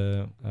for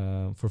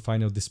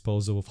final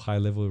disposal of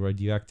high-level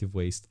radioactive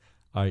waste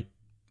are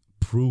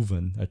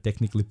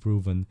technically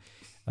proven,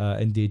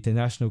 and the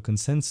international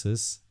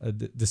consensus,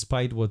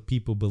 despite what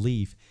people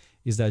believe,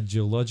 is that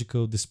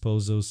geological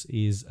disposals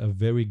is a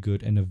very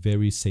good and a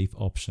very safe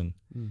option.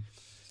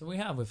 So we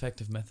have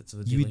effective methods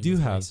of dealing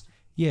with waste.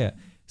 Yeah.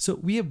 So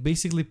we are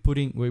basically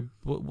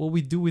what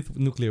we do with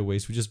nuclear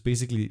waste, we're just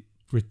basically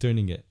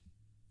returning it.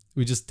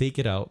 We just take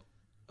it out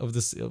of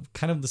this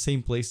kind of the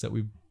same place that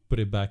we put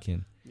it back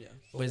in. Yeah.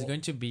 But it's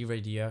going to be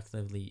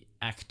radioactively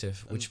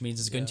active, which means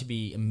it's going to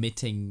be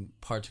emitting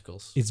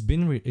particles. It's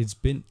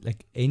been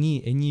like any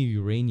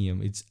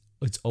uranium. It's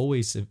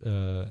always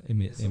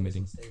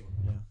emitting.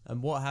 Yeah.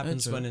 And what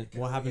happens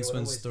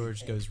when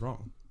storage goes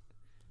wrong?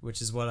 Which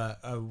is what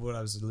I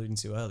was alluding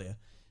to earlier,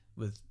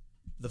 with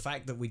the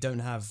fact that we don't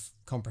have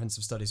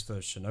comprehensive studies for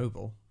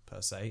Chernobyl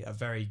per se, a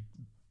very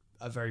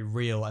a very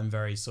real and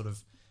very sort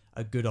of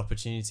a good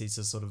opportunity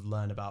to sort of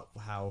learn about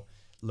how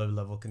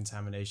low-level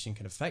contamination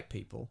can affect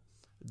people.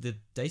 The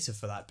data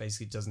for that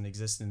basically doesn't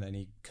exist in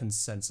any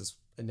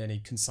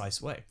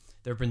concise way.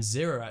 There have been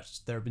zero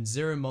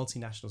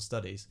multinational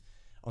studies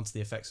onto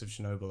the effects of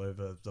Chernobyl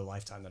over the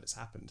lifetime that it's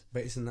happened.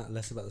 But isn't that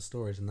less about the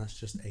stories, and that's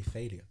just a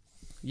failure?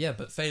 Yeah,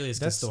 but failures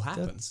can still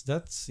happen.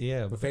 That's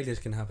yeah. But failures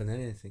can happen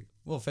in anything.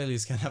 Well,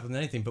 failures can happen in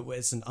anything, but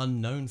it's an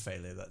unknown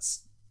failure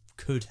that's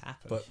could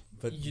happen.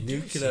 But You do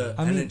nuclear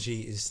I mean-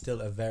 energy is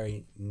still a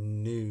very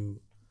new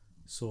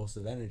source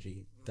of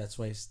energy. That's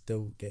why it's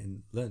still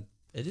getting learned.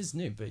 It is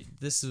new, but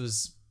this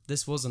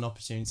was an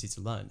opportunity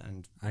to learn,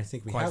 and I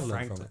think we quite have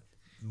learned frankly, from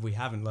it. we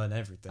haven't learned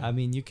everything. I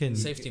mean, you can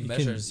Safety you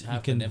measures can,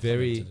 have you been can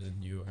very implemented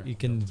in newer. you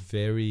can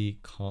very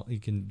you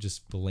can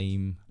just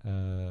blame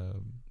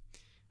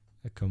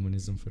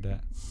communism for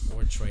that.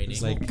 or training.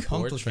 It's like more or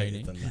complicated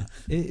training. than that.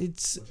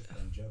 It's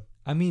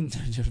I mean,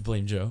 Just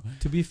blame Joe.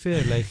 to be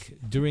fair, like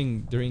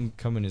during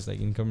communist, like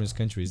in communist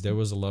countries, there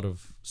was a lot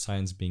of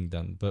science being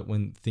done. But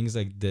when things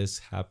like this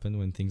happened,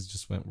 when things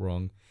just went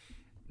wrong,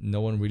 no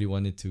one really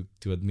wanted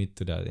to admit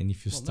to that. And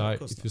if you Well, no, of start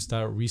course if you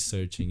start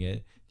researching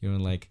it, you're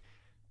like,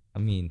 I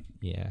mean,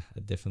 yeah, I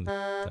definitely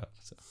f***ed up.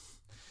 So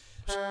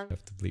I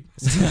have to bleep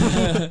this.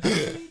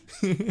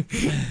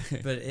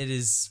 But it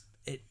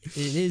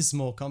is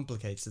more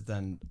complicated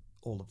than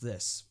all of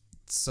this.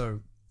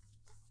 So,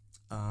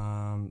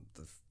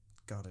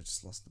 God, I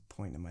just lost the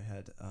point in my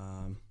head.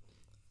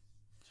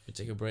 Should we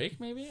take a break,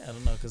 maybe? I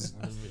don't know, because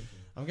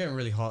I'm getting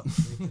really hot.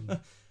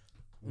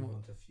 Move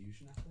on to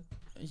fusion after.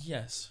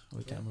 yes,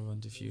 we can move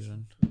on to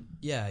fusion.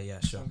 Yeah,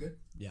 sure. Sound good?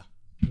 Yeah.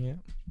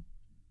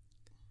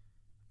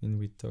 And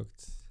we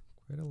talked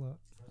quite a lot.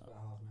 About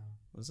half an hour.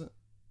 Was it?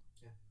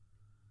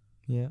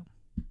 Yeah.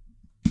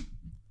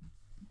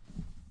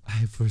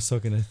 For a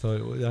second, I thought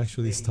it would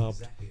actually stop.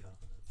 Exactly half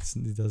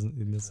an hour. It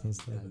doesn't. It doesn't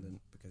stop. I didn't,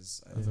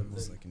 because I thought it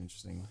was like an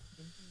interesting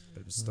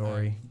bit of a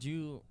story. Do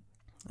you?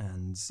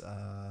 And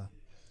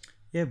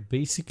Yeah,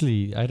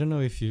 basically, I don't know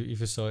if you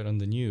saw it on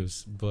the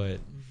news, but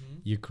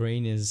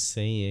Ukraine is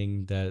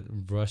saying that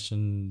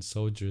Russian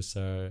soldiers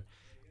are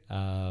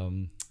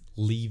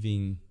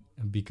leaving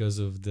because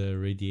of the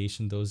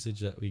radiation dosage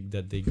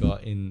that they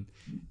got in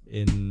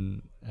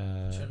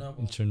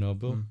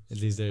Chernobyl. At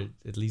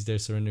least they're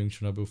surrendering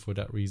Chernobyl for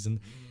that reason,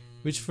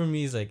 which for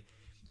me is like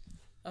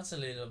That's a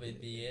little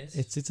bit BS.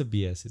 it's a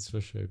BS. It's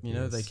for sure. you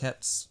know,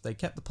 BS. they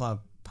kept the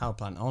power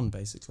plant on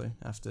basically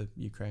after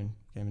Ukraine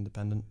became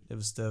independent. They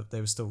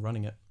were still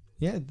running it.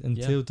 Yeah,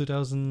 until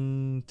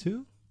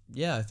 2002.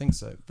 Yeah, I think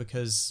so,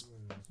 because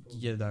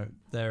you know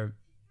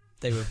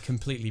they were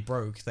completely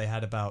broke. They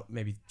had about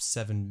maybe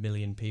 7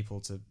 million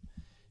people to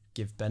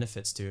give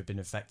benefits to, have been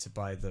affected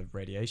by the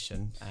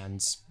radiation,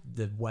 and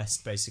the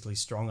West basically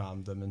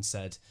strong-armed them and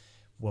said,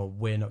 well,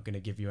 we're not going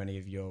to give you any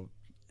of your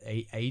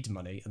aid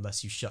money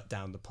unless you shut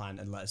down the plant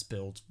and let us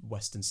build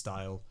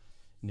Western-style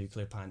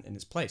nuclear plant in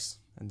its place.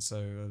 And so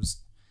it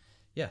was,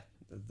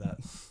 that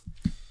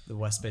the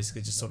West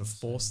basically just sort of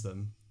forced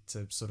them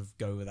to sort of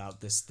go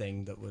without this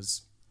thing that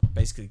was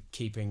basically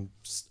keeping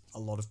a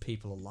lot of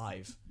people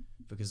alive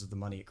because of the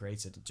money it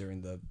created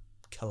during the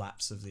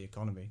collapse of the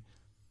economy.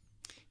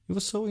 It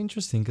was so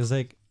interesting because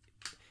like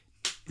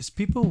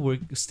people were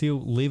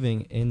still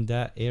living in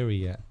that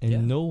area, and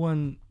Yeah.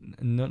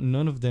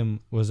 none of them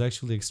was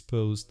actually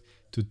exposed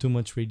to too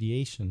much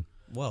radiation.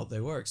 Well,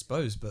 they were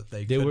exposed, but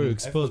they Were couldn't-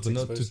 exposed, but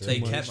not to exposed to too They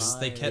much. kept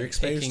they You're kept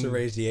exposed picking to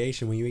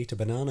radiation when you eat a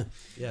banana.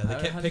 yeah they How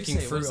kept do you picking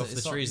say it? fruit Was off it- the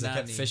it's not trees. They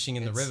kept nanny. fishing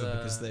in the It's, river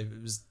because they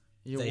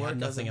You they had work as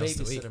a nothing else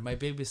to eat. babysitter. My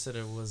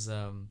babysitter was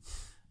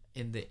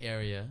in the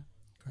area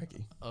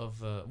Crikey. of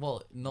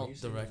not you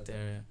saying direct that?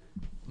 area.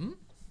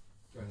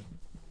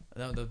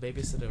 No, the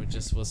babysitter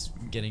just was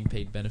getting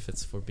paid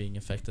benefits for being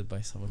affected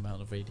by some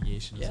amount of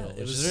radiation as Yeah, well, it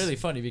which was- is really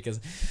funny because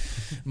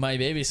my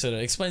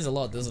babysitter explains a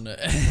lot, doesn't it?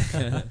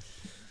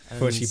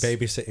 Was she And-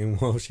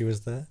 babysitting while she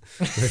was there?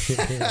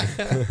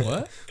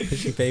 What? Was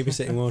she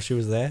babysitting while she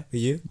was there for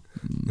you?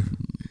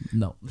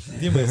 No.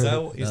 Dima, is that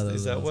No, is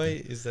that that's why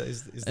good.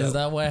 is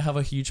that why I have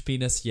a huge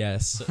penis?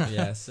 Yes.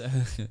 Yes.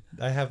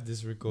 I have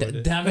this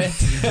recorded? Damn it.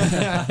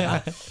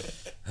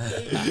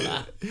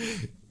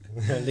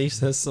 At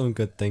least there's some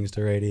good things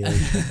to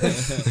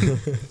radiation.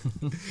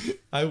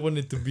 I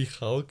wanted to be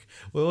Hulk.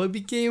 Well, I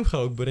became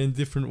Hulk, but in a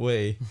different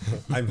way.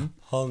 I'm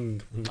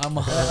hung. I'm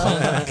a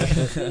hunk.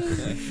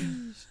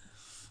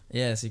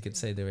 Yes, you could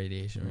say the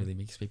radiation really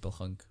makes people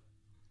hunk.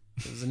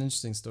 There's an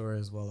interesting story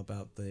as well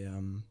about the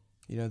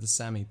the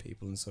Sami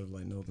people in sort of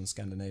like northern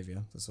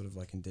Scandinavia, the sort of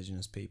like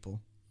indigenous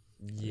people.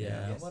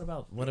 Yeah. Yes. What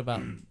about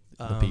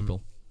the Um,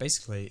 people?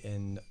 Basically,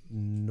 in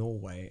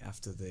Norway,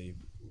 after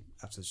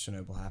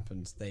Chernobyl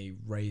happened, they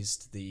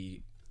raised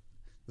the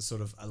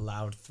sort of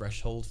allowed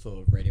threshold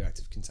for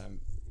radioactive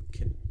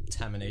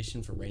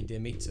contamination for reindeer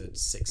meat to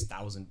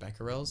 6,000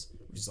 becquerels,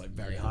 which is like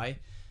very high,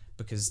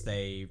 because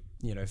they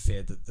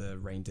feared that the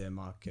reindeer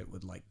market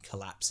would like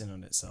collapse in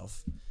on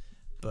itself.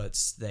 But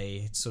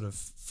they sort of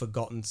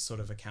forgotten to sort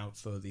of account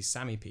for the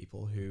Sami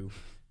people who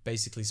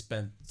basically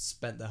spent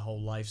their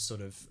whole life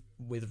sort of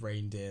with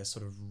reindeer,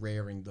 sort of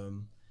rearing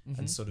them,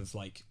 and sort of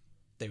like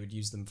they would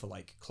use them for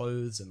like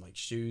clothes and like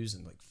shoes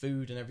and like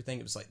food and everything.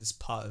 It was like this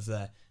part of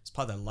their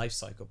life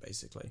cycle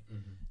basically.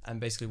 And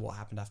basically what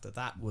happened after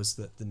that was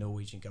that the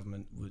Norwegian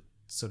government would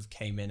sort of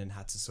came in and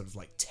had to sort of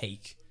like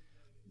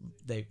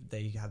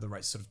they had the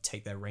right to sort of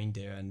take their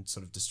reindeer and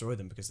sort of destroy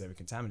them because they were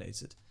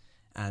contaminated,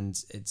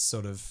 and it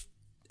sort of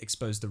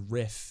exposed a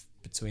rift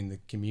between the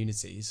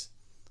communities.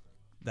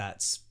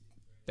 That's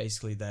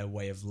basically their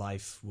way of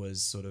life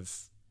was sort of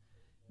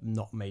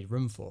not made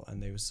room for,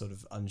 and they were sort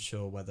of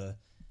unsure whether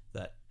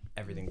that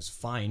everything was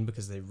fine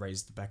because they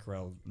raised the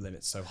becquerel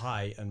limit so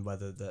high, and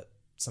whether that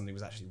something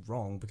was actually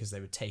wrong because they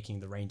were taking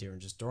the reindeer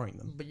and just destroying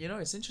them. But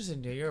it's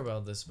interesting to hear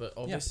about this, but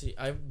obviously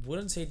I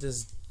wouldn't say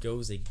this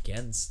goes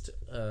against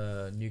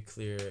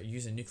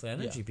using nuclear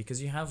energy,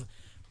 because you have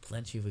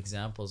plenty of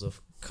examples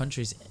of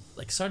countries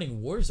like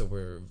starting wars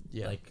over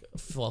like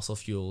fossil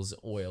fuels,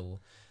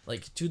 oil.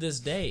 Like to this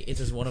day,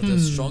 it is one of the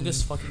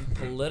strongest fucking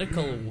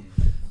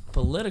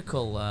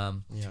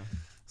political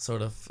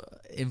sort of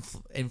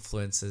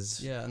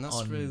influences. Yeah, and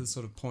that's really the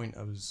sort of point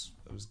I was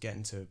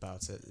getting to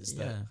about it, is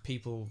that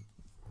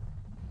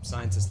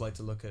scientists like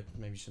to look at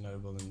maybe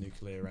Chernobyl and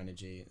nuclear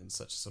energy in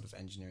such a sort of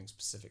engineering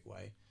specific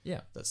way.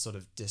 Yeah. That sort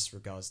of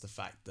disregards the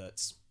fact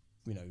that,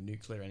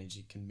 nuclear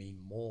energy can mean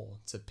more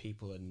to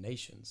people and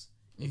nations.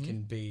 It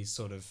can be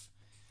sort of...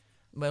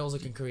 But also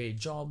can create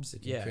jobs,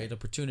 it can create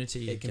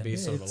opportunity. It can be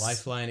sort of a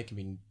lifeline, it can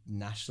be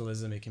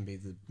nationalism, it can be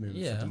the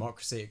movement for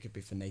democracy, it could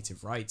be for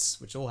native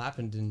rights, which all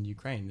happened in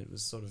Ukraine. It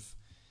was sort of...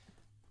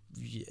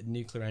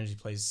 Nuclear energy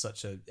plays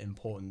such an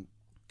important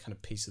kind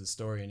of piece of the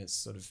story, and its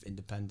sort of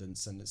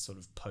independence and its sort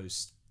of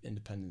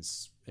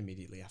post-independence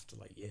immediately after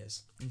like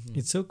years.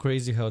 It's so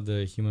crazy how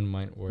the human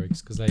mind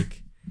works, because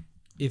like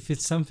if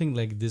it's something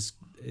like this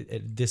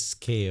at this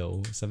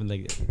scale, something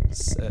like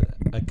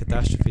a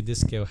catastrophe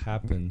this scale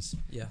happens,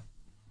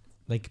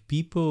 like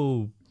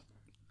people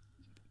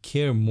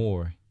care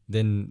more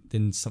than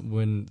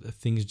when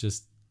things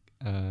just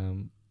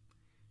happen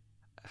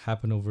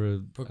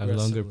over a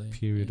longer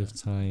period of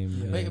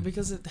time.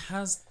 Because it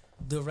has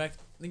direct,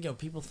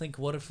 people think,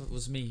 what if it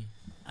was me?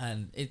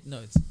 And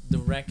it's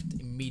direct,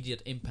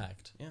 immediate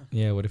impact.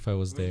 What if I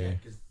was there?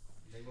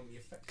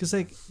 Because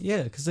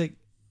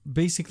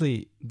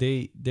basically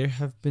there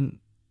have been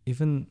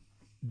even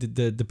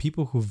the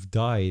people who've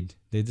died.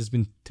 There's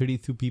been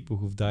 32 people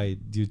who've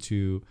died due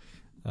to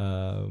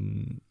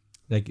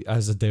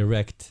as a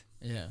direct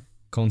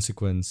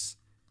consequence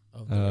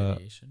of the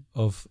radiation,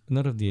 of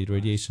not of the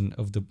radiation,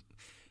 of the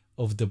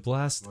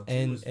blast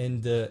and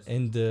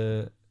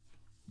the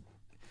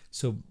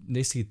so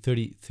basically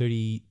 30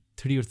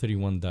 or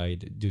 31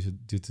 died due to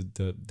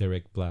the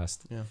direct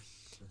blast.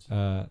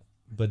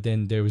 But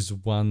then there was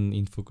one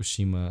in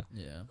Fukushima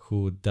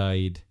who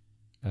died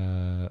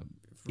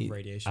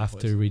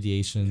after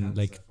radiation,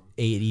 like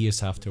 8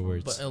 years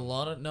afterwards. But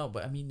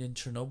I mean in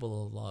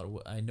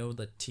Chernobyl I know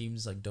that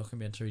teams like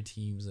documentary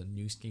teams and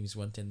news teams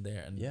went in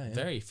there, and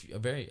a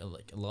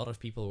lot of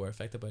people were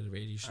affected by the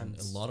radiation, and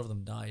a lot of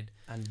them died.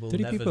 And we'll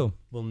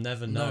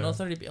never know. No, not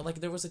 30 people. Like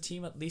there was a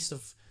team at least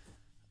of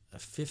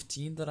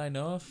 15 that I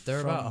know of. There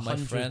are about my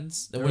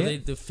friends. Were they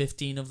the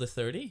 15 of the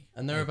 30?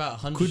 And there are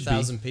about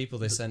 100,000 people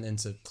they sent in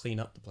to clean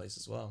up the place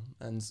as well.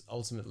 And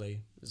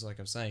ultimately, it's like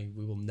I'm saying,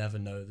 we will never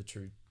know the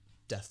true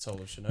death toll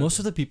of Chernobyl. Most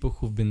of the people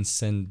who've been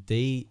sent,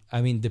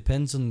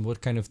 depends on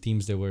what kind of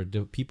teams they were.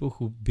 The people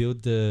who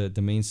built the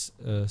main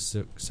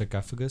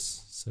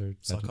sarcophagus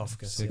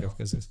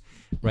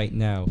right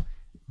now,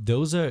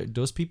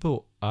 those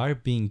people are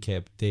being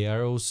kept. They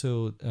are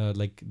also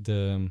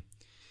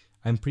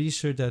I'm pretty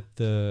sure that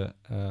the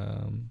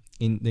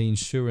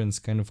insurance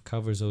kind of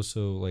covers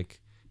also like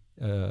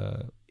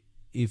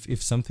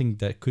if something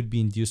that could be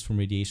induced from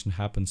radiation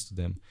happens to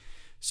them.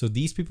 So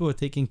these people are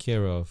taken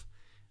care of.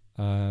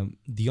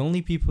 The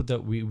only people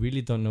that we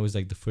really don't know is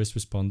like the first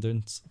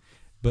responders.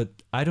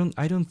 But I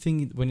don't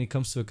think when it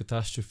comes to a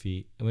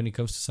catastrophe, when it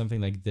comes to something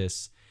like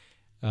this,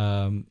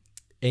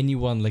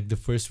 anyone, like the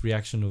first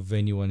reaction of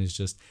anyone is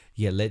just,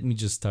 let me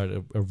just start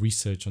a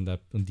research on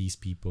these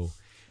people.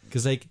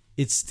 Because like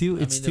it still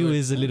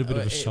is a little bit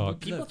of a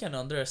shock. People can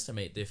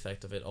underestimate the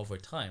effect of it over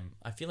time.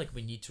 I feel like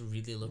we need to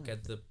really look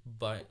at the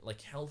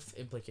health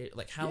implication,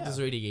 like how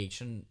does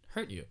radiation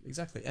hurt you?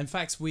 Exactly. In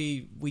fact,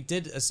 we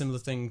did a similar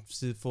thing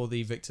for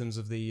the victims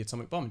of the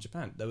atomic bomb in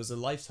Japan. There was a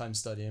lifetime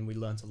study, and we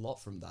learned a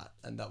lot from that.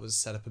 And that was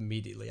set up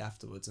immediately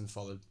afterwards and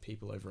followed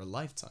people over a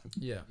lifetime.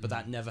 Yeah. But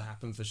that never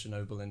happened for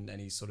Chernobyl in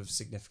any sort of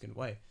significant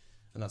way,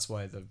 and that's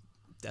why the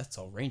death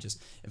toll ranges.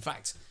 In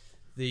fact,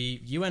 the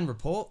UN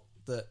report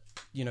that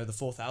the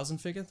 4,000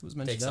 figure that was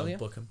mentioned earlier.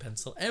 Book and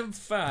pencil. In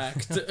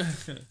fact,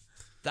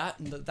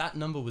 that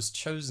number was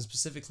chosen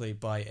specifically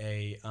by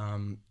a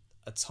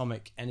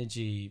atomic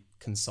energy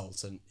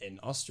consultant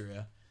in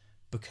Austria,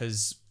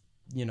 because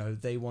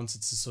they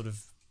wanted to sort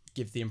of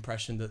give the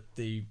impression that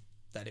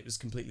it was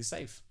completely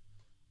safe.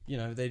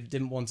 They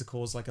didn't want to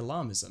cause like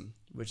alarmism,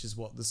 which is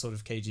what the sort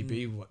of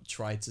KGB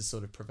tried to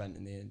sort of prevent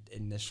in the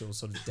initial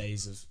sort of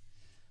days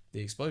the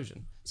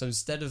explosion. So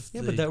instead of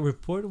but that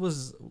report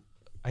was,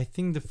 I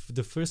think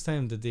the first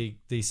time that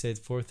they said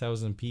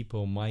 4,000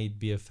 people might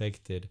be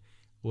affected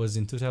was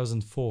in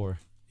 2004,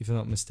 if I'm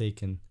not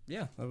mistaken.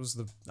 yeah, that was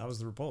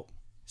the report.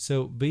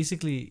 So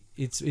basically,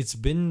 it's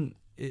been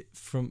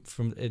from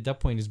at that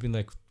point, it's been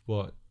like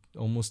what,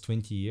 almost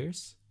 20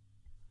 years.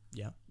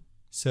 Yeah.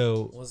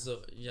 So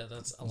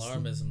that's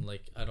alarmism.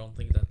 Like, I don't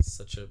think that's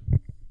such a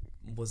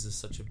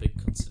big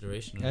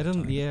consideration. I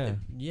don't.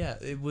 Yeah.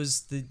 It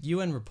was the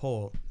UN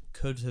report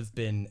could have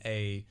been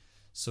a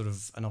sort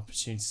of an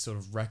opportunity to sort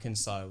of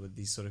reconcile with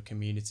these sort of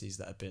communities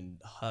that have been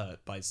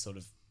hurt by sort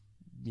of,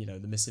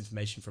 the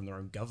misinformation from their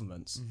own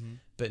governments. Mm-hmm.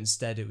 But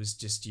instead it was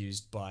just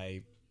used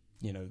by,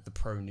 the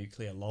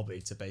pro-nuclear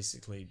lobby to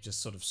basically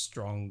just sort of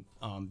strong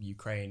arm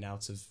Ukraine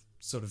out of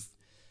sort of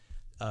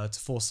to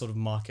force sort of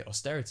market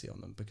austerity on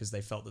them because they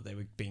felt that they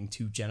were being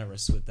too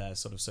generous with their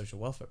sort of social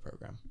welfare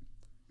program.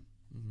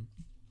 Mm-hmm.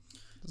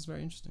 That's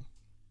very interesting.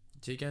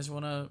 Do you guys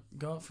want to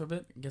go out for a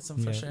bit, get some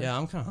fresh air? Yeah,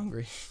 I'm kind of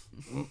hungry.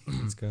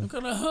 Let's go. I'm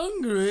kind of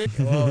hungry.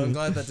 Well, I'm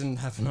glad that didn't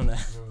happen on air.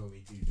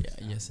 Yeah,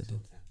 yes it did.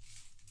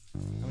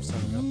 I'm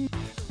starting up.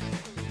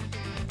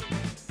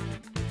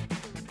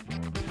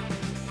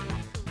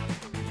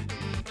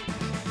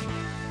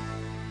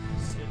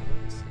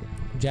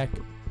 Jack.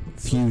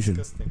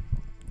 Fusion.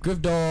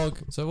 Griff Dog.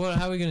 So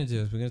how are we going to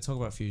do this? We're going to talk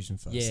about fusion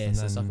first.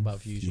 Yes, let's talk about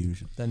fusion.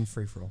 Then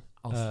free for all.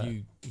 Yeah.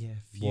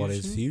 Fusion. What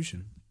is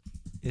fusion?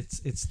 It's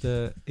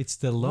the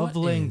love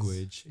What is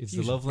language. It's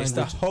fusion? the love It's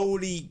language. the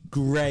holy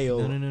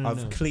grail No,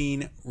 of no.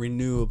 clean,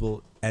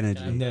 renewable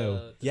energy.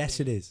 No. Yes,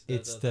 it is.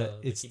 It's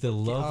the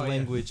love Oh, yeah.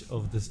 language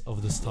of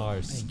the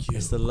stars. Thank you.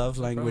 It's the love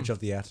language of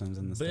the atoms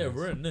and the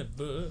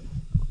stars.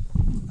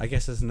 I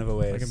guess there's another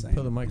way I of can saying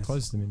put the mic yes.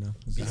 closer to me now.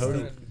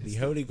 The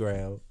holy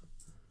grail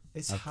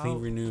It's of clean,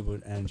 renewable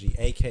energy,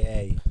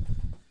 aka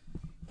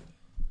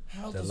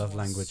How the does love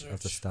one language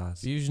of the search?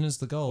 stars. Fusion is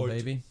the goal, Or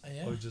baby.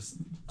 Yeah. Or just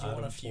Do you want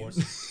to atom fuse?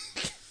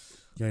 force.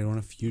 Yeah, you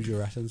want to fuse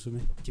your atoms with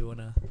me? Do you want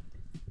to...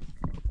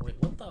 Wait,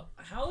 what the...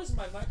 How is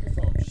my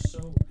microphone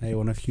so... Hey, you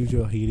want to fuse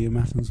your helium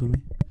atoms with me?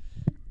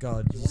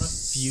 God. Do you want to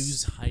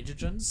fuse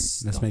hydrogen?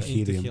 Let's make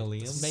Into helium.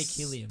 helium. Let's make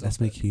helium. Let's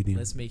make helium.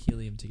 Let's make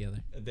helium together.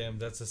 Damn,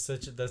 that's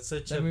such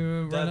Then we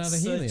run out of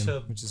helium, such a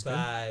which is good.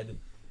 bad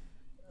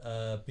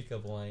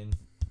pickup line.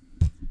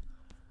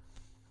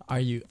 Are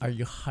you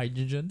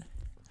hydrogen?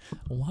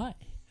 Why?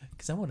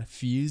 Because I want to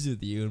fuse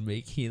with you and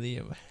make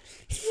helium.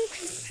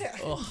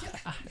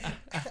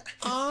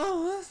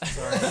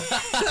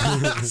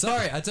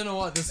 Sorry, I don't know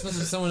what. There's supposed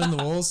to be someone in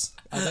the walls.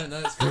 I don't know.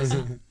 It's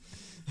crazy.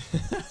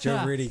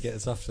 Joe really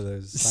gets off to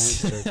those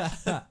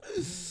science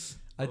jokes.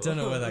 I don't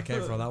know where that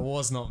came from. That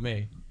was not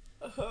me.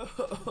 I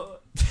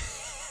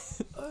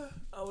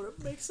want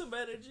to make some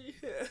energy.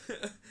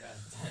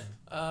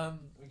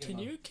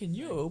 Can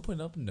you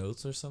open up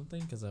notes or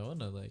something? Because I want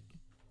to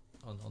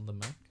on the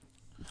Mac.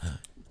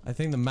 I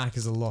think the Mac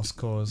is a lost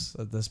cause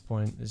at this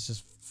point. It's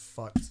just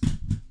fucked.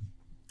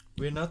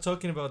 We're not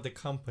talking about the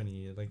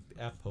company, like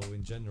Apple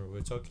in general.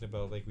 We're talking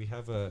about we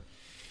have a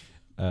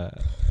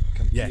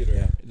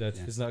computer that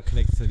is not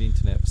connected to the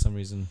internet for some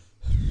reason.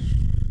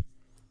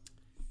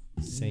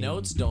 Same.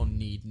 Notes don't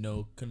need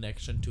no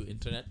connection to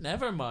internet.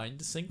 Never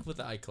mind. Sync with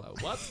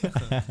iCloud. What?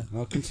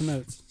 Welcome to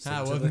Notes.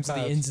 Welcome to the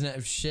cloud. internet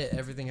of shit.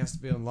 Everything has to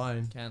be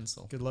online.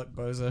 Cancel. Good luck,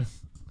 bozo.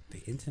 The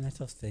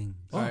Internet of Things.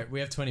 Alright, we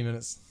have 20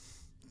 minutes.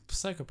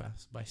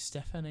 Psychopaths by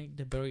Stephanie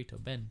de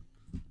Burrito. Ben,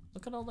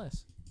 look at all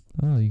this.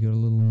 Oh, you got a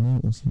little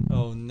note or something.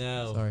 Oh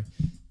no! Sorry.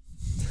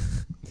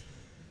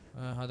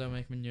 How do I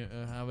make new?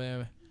 How do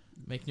I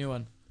make new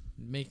one?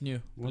 Make new.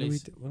 What are we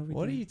Please. doing? What are you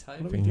What are we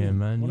typing here, doing?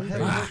 man? What You are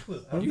we crazy.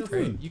 doing? What are you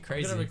crazy? You I'm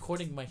crazy. gonna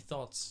recording my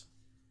thoughts.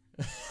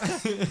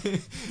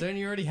 Don't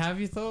you already have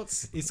your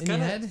thoughts It's in your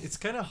kind head? of it's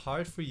kind of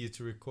hard for you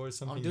to record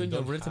something. I'm doing you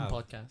a don't written have.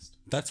 podcast.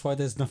 That's why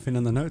there's nothing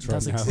in the notes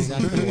That's right now.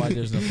 exactly why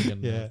there's nothing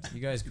in Yeah, there. You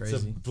guys it's a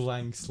crazy.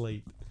 blank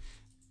slate.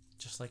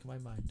 Just like my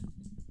mind.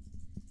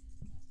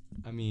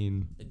 I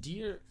mean,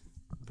 Dear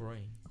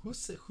brain. who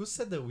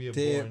said that we are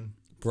Dear- born?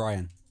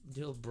 Brian.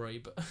 Dear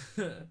brave.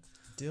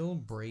 Dill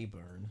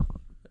Brayburn.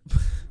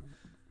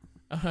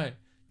 Alright.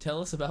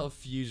 Tell us about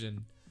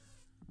fusion.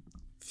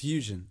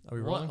 Fusion, Are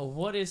we rolling?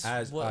 What is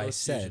as what I is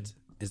said, fusion?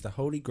 is the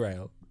holy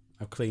grail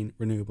of clean,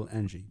 renewable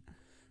energy.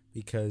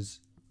 Because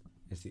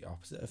it's the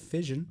opposite of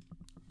fission.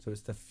 So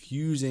it's the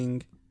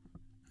fusing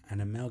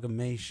and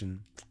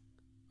amalgamation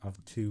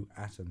of two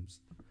atoms.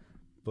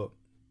 But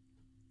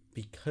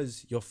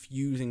because you're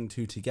fusing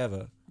two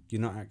together,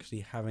 you're not actually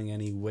having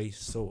any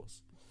waste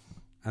source.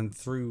 And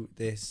through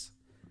this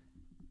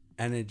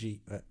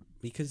energy,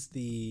 because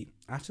the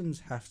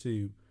atoms have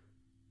to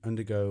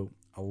undergo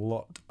a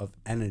lot of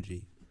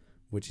energy,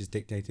 which is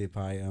dictated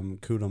by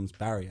Coulomb's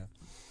barrier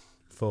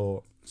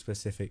for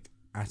specific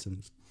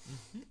atoms.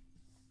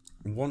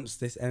 Mm-hmm. Once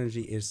this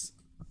energy is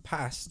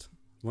passed,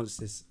 once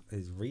this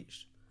is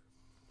reached,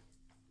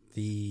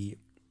 the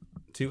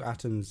two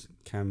atoms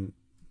can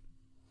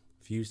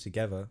fuse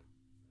together,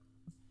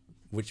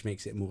 which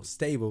makes it more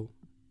stable,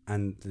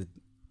 and the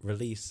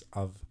release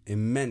of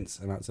immense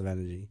amounts of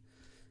energy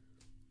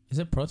Is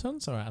it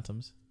protons or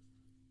atoms?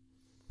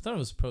 I thought it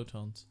was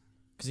protons.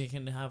 Because you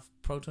can have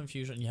proton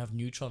fusion, you have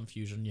neutron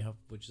fusion,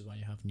 which is why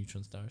you have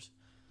neutron stars.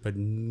 But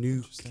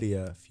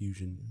nuclear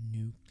fusion.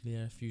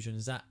 Nuclear fusion,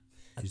 is that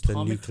Is the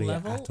atomic nuclear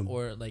level atom.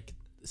 or like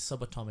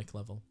subatomic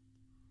level?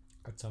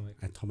 Atomic.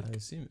 Atomic. I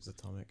assume it's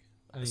atomic.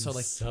 I mean, So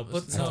like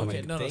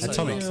Atomic. no, sorry.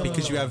 Atomic,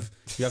 because you have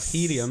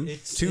helium.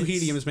 Two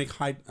heliums make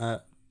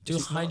Two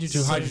hydrogens. two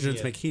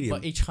hydrogens make helium.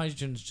 But each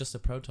hydrogen is just a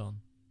proton.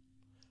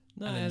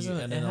 No, And it then has, you- a,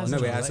 and it then has No,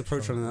 an it has a electron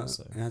proton and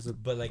also. it has a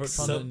But like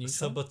Proton and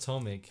neutron?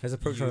 subatomic. has a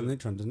proton and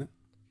neutron, doesn't it?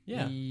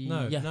 Yeah.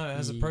 Yeah. No, it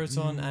has a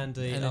proton and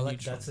a and a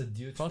electron. That's a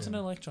deuterium. Proton and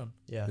electron.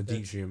 Yeah. The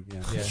deuterium,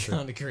 yeah. Yeah. I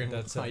can't agree on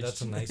what That's an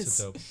hydrogen is.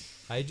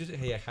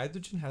 isotope.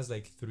 Hydrogen has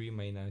like 3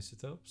 main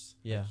isotopes.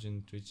 Yeah.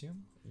 Hydrogen, tritium.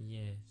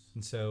 Yes.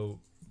 And so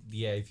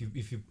if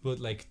you put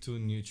like 2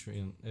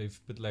 neutron, if you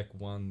put like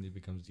 1, it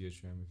becomes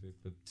deuterium. If you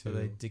put 2, So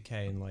they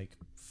decay in like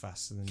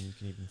faster than you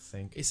can even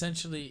think.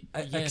 Essentially,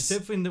 yes.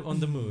 except on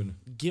the moon.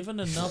 Given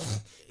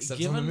enough, Except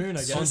given on the moon,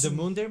 I guess. On the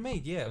moon, they're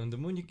made. Yeah, on the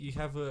moon we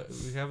have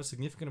a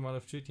significant amount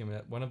of tritium.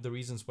 One of the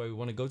reasons why we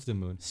want to go to the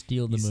moon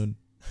steal the Is- moon.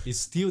 is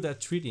steal that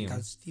tritium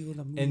Gotta steal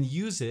the moon. and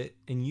use it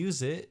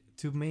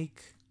to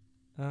make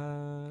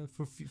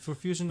for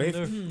fusion. But and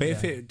if, but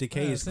if Yeah. it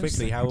decays it's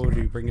quickly, how would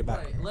we bring it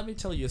back? Right, let me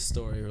tell you a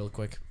story real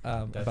quick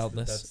about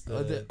the- this.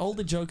 that's All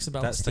the jokes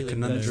about that's the stealing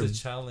That's conundrum. a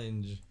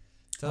challenge.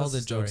 Tell all us the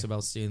the story. jokes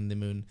about stealing the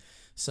moon.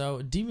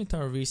 So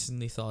Dimitar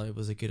recently thought it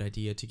was a good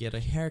idea to get a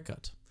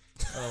haircut,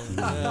 Oh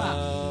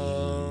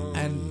no.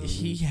 and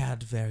he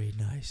had very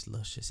nice,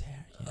 luscious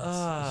hair. Yes.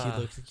 Ah.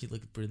 He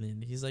looked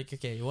brilliant. He's like,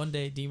 okay, one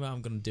day, Dima,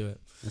 I'm gonna do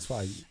it. That's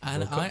why.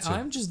 And woke up to.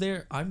 I'm just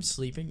there. I'm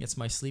sleeping. It's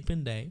my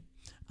sleeping day.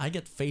 I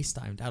get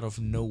FaceTimed out of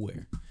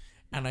nowhere.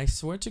 And I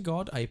swear to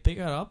God, I pick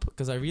it up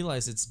because I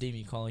realize it's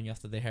Demi calling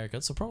after the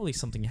haircut. So probably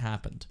something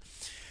happened.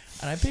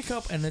 And I pick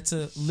up and it's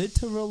a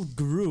literal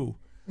Gru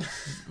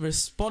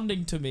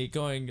responding to me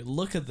going,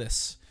 look at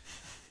this.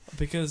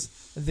 Because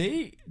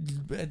they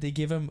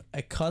give him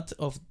a cut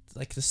of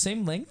like the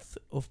same length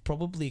of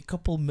probably a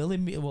couple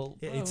millimeters. Well,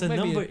 it's a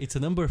maybe number. It's a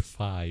number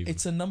 5.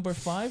 It's a number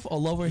 5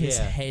 all over his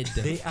Yeah. head.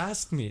 They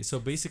asked me, so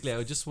basically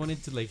I just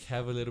wanted to like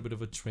have a little bit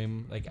of a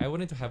trim. Like I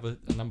wanted to have a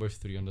number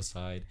 3 on the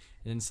side,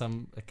 and then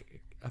some like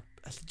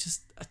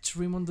just a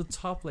trim on the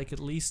top, like at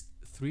least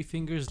 3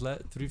 fingers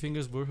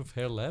worth of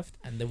hair left.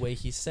 And the way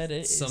he said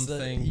it is that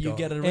Something you got-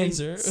 get a and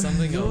razor.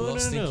 Something got No, no,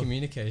 lost no. in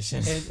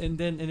communication. and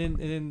then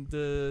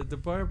the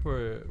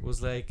barber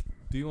was like,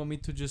 do you want me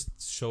to just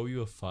show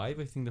you a 5?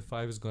 I think the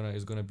 5 is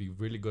gonna be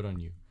really good on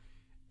you.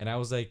 And I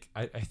was like,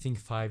 I think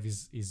 5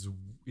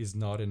 is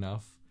not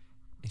enough.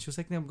 And she was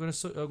like, no, I'm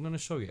gonna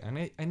show you.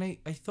 And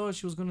I thought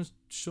she was gonna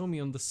show me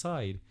on the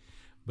side,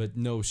 but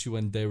no, she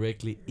went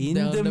directly in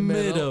Down the the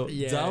middle, middle,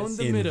 yes. down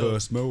the middle.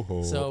 Inverse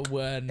mohawk. So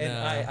when And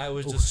I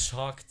was oof. just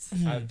shocked.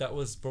 That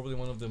was probably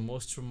one of the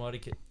most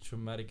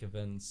traumatic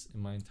events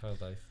in my entire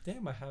life.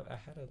 Damn, I had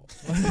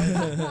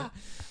a.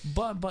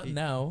 but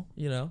now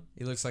you know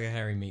He looks like a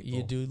hairy meatball.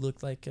 you do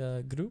look like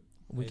a Gru.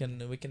 We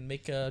Maybe. can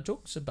make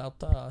jokes about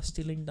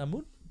stealing the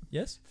moon.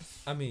 Yes.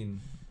 I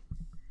mean,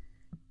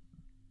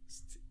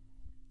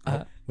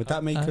 Would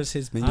that make us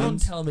his Don't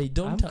minions? tell me.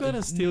 Don't. I'm tell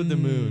gonna steal the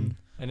moon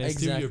and then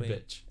steal your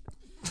exactly.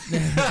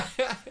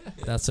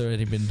 bitch. That's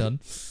already been done.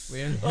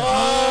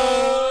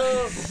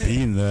 Oh!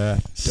 Been there,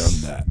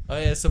 done that. Oh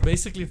yeah, so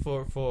basically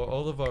for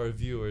all of our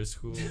viewers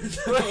who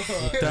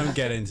Don't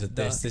get into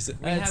this. This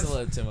That's a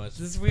little too much.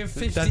 We have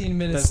 15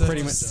 minutes that's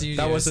pretty of much. studio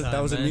That was time,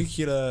 a man.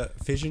 nuclear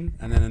fission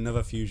and then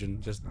another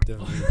fusion. Just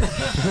different.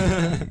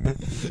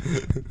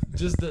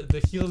 just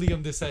the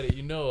helium decided,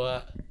 you know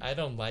what, I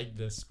don't like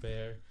this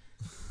spare.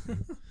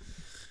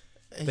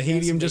 The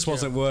helium just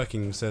wasn't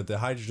working, so the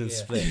hydrogen Yeah.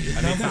 split,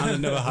 and they found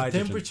another The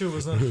hydrogen. temperature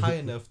was not high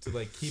enough to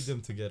like keep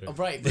them together. Oh,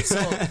 right, but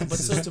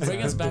so to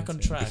bring us back on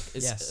track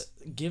is Yes.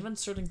 given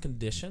certain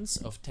conditions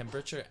of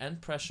temperature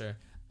and pressure,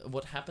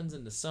 what happens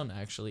in the sun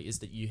actually is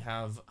that you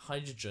have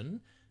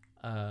hydrogen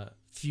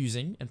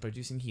fusing and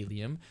producing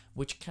helium,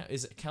 which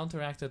is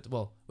counteracted.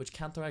 Well, which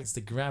counteracts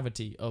the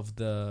gravity of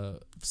the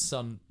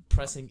sun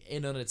pressing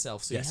in on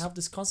itself. So Yes. you have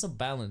this constant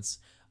balance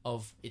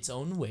of its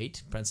own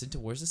weight pressing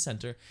towards the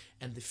center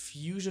and the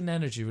fusion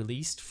energy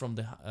released from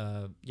the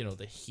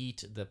the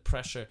heat, the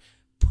pressure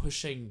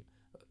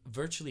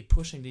virtually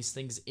pushing these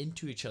things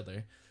into each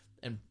other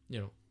and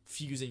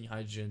fusing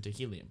hydrogen to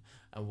helium.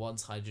 And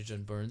once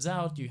hydrogen burns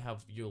out,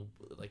 you'll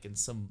like in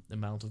some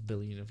amount of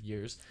billion of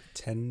years,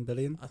 10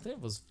 billion I think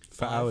it was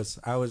for 5.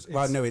 hours.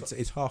 Well, no, it's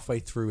halfway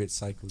through its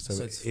cycle, so,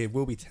 So it's- it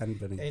will be 10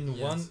 billion.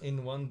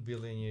 In 1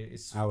 billion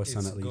years, Our it's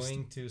sun at least.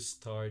 going to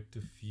start to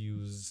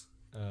fuse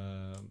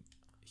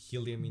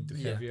helium into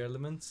Yeah. heavier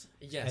elements.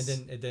 Yes,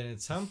 And then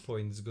at some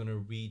point it's gonna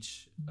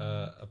reach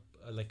a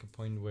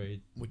point where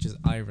it, which is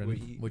iron, where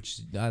you- which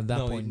at that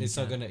point it's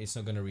not gonna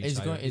reach. It's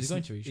iron.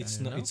 going to reach It's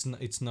iron, not.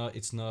 no?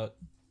 It's not.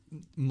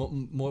 More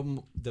the more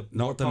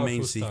Not the main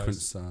powerful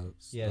sequence stars.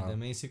 stars. Yeah, the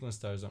main sequence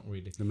stars aren't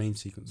really. the main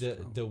sequence.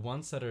 The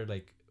ones that are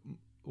like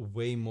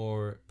way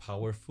more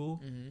powerful,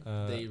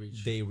 Mhm.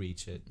 they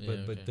reach it. Yeah,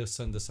 but okay. the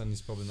sun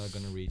is probably not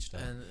gonna reach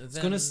that. And It's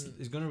then, gonna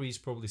it's gonna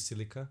reach probably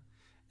silica,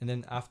 and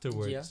then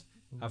afterwards. Yeah.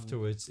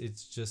 Afterwards,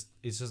 it's just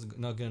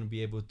not going to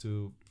be able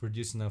to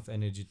produce enough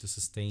energy to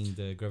sustain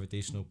the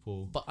gravitational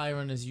pull. But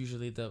iron is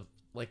usually the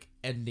like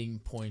ending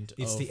point.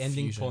 It's of the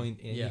ending fusion. point,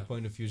 ending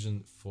point of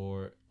fusion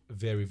for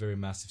very, very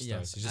massive stars.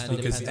 Yes, It's just and not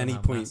Because depends gonna on any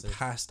how point massive.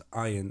 past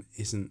iron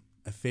isn't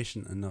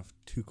efficient enough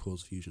to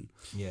cause fusion.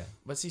 be, yeah.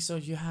 But see, so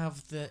you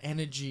have the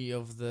energy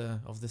of the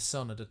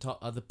sun at the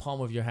top, at the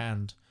palm of your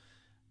hand,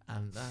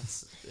 and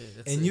that's.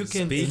 And you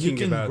can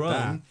Speaking about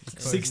run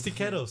that, 60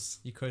 kettles.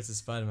 You quoted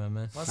Spider-Man,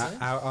 man. What's Our,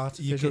 that? our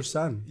artificial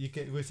sun. You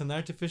can with an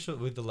artificial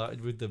with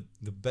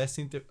the best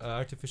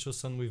artificial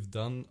sun we've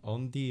done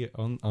on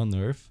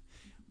Earth.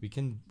 We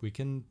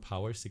can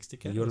power 60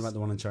 kettles. You on about the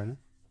one in China?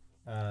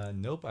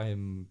 Nope,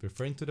 I'm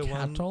referring to the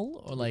one.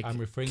 Kettle or like I'm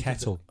referring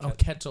kettle. to oh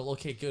kettle.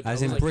 Okay, good. I As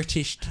was in like,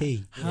 British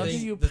tea. How do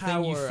you the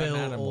power thing you fill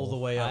an animal? all the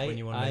way up when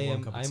you want to make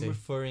one cup of I'm tea?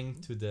 referring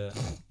to the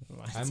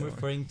Right, I'm sorry.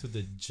 referring to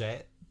the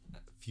jet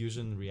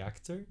fusion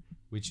reactor,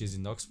 which is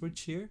in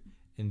Oxfordshire,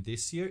 and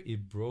this year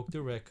it broke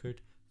the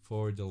record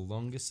for the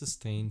longest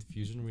sustained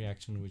fusion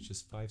reaction, which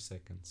is 5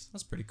 seconds.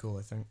 That's pretty cool,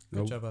 I think. Good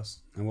Nope. job,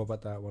 us. And what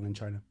about that one in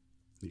China?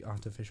 The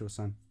artificial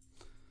sun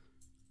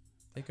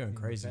They're going It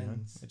crazy, man.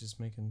 depends. They're just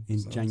making in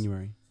sounds.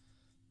 January.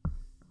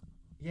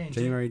 Yeah,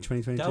 January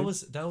 2022.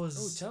 that was.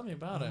 Oh, tell me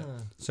about it.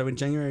 So in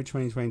January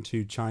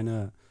 2022,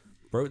 China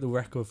broke the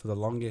record for the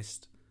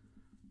longest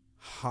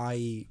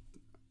high.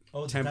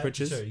 Oh, the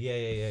temperatures. temperature.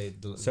 Yeah.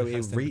 So the it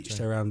highest reached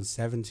temperature. around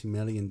 70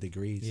 million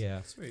degrees.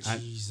 Yeah, Sweet.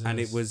 And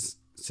it was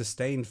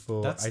sustained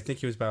for. That's- I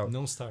think it was about.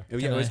 no star. Yeah,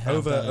 Can it I was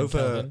have that in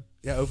Kelvin?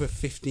 over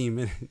 15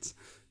 minutes.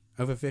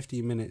 Over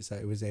 15 minutes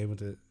that it was able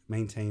to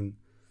maintain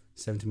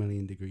 70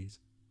 million degrees.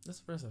 That's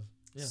impressive.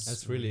 Yeah.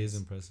 That's really is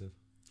impressive.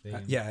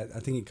 Yeah, I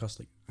think it cost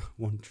like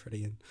 $1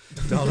 trillion.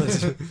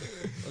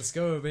 Let's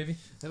go, baby.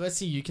 Now, let's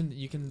see. You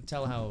can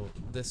tell how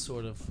this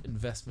sort of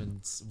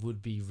investments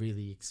would be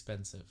really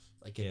expensive.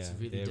 Like it's Yeah,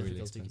 really they're really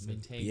difficult to expensive.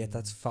 maintain. Yeah,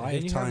 that's And 5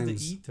 then you have times.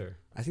 the ether.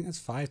 I think that's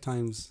 5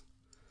 times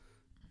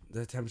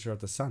the temperature of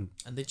the sun.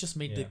 And they just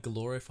made the Yeah.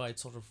 glorified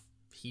sort of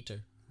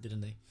heater,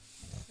 didn't they?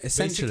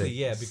 Essentially, Basically,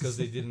 yeah, because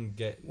they didn't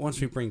get. once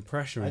we bring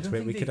pressure I into don't it,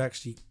 think we they- could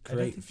actually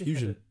create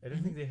fusion. I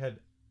don't think they had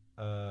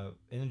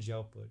energy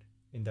output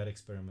in that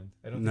experiment.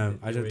 I don't. No,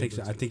 think I don't think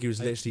so. I think he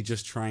was I- literally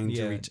just trying to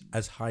Yeah. reach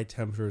as high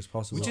temperature as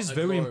possible. Which is A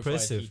very glorified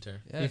impressive.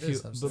 heater. Yeah, If it you-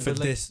 is, but- absolutely. for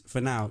like- this,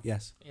 for now,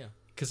 yes. Yeah.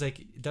 Because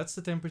like that's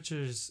the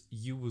temperatures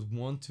you would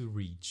want to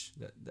reach.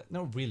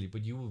 Not really,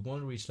 but you would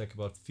want to reach like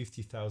about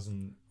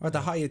 50,000. Or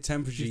the higher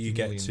temperature 50 you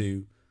get million.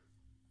 to,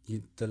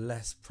 the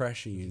less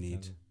pressure you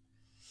need.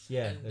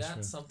 Yeah, and that's that's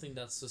true. something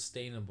that's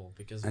sustainable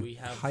because And we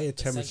have higher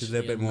temperature, a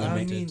little bit essentially more I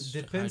make- mean, unlimited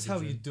depends how you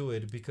hydrogen. do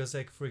it because,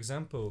 like, for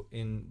example,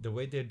 in the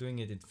way they're doing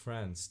it in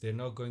France, they're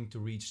not going to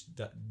reach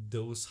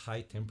those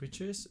high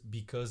temperatures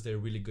because they're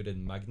really good at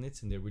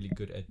magnets and they're really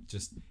good at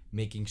just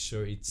making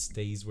sure it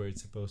stays where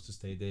it's supposed to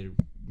stay. They're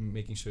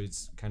making sure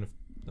it's kind of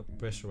not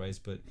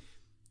pressurized, but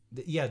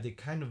they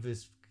kind of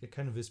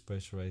is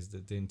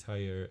pressurized. The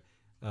entire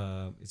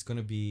it's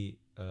gonna be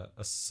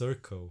a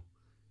circle.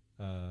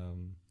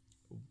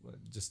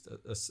 Just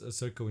a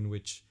circle in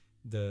which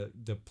the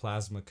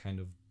plasma kind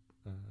of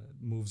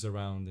moves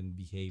around and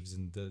behaves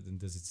and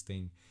does its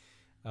thing.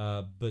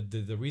 But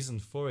the reason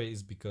for it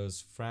is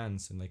because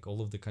France and like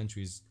all of the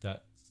countries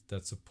that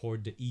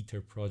support the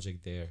ITER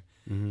project there,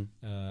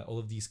 all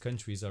of these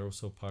countries are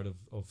also part of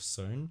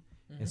CERN.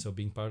 And so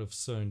being part of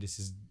CERN,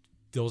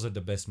 those are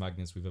the best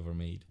magnets we've ever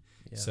made.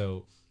 Yeah.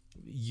 So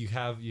you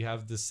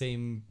have the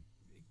same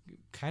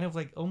kind of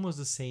like almost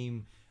the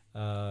same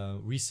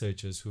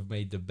researchers who've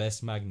made the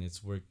best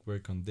magnets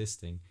work on this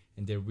thing,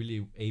 and they're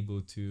really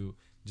able to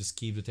just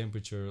keep the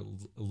temperature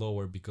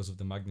lower because of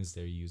the magnets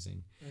they're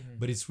using.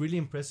 But it's really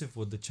impressive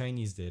what the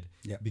Chinese did,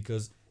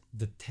 because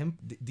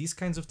these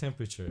kinds of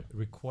temperature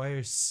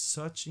require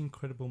such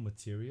incredible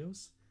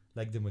materials.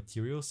 Like the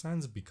material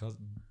science, because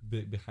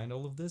behind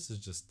all of this is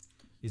just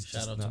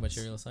Shout out nuts. to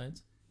material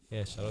science.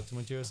 Yeah, shout out to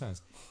material science.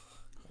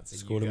 That's a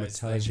It's you called a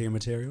guys metallurgy and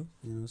material.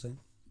 You know what I'm saying?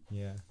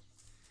 Yeah,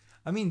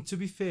 I mean, to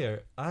be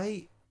fair,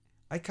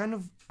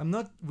 I'm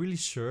not really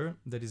sure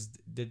that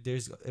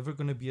there's ever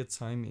going to be a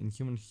time in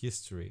human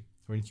history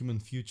or in human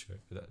future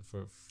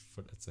for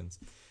that sense,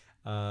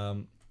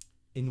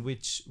 in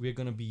which we're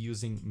going to be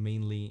using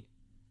mainly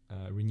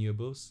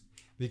renewables,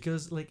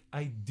 because like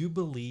I do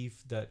believe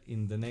that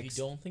in the next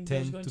You don't think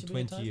there's 10 going to to be a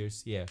 20 time?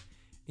 years,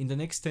 in the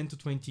next 10 to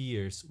 20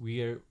 years,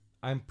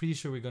 I'm pretty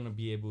sure we're going to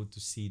be able to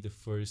see the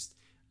first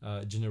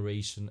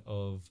generation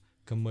of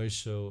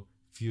commercial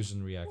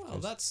fusion reactors. Well,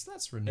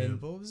 that's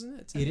renewable, isn't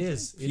it? It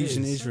is. It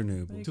Fusion is. is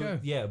renewable. There you To- go.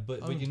 yeah, but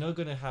Oh. you're not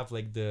gonna have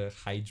like the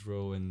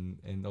hydro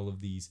and all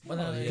of these. Well,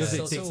 Oh, yeah. Because So it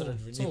takes it's all- it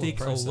it's all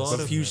takes a process. lot But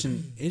of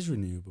fusion is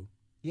renewable.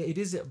 Yeah, it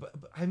is. But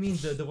I mean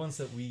the ones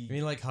that we You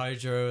mean like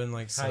hydro and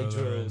like solar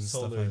hydro, and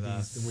stuff solar, like that?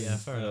 these wind, Yeah,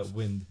 fair enough.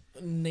 wind.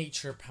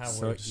 Nature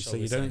powered. So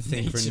you don't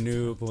think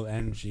renewable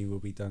energy will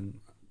be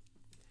done?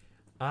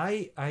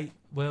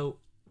 Well,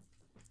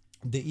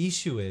 the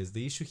issue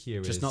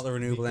here Just is not the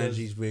renewable because-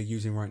 energies we're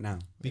using right now.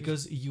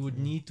 because you would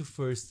need to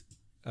first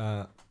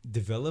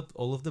develop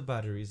all of the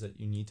batteries that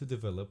you need to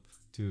develop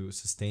to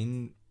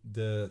sustain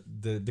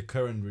the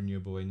current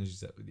renewable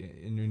energies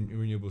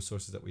renewable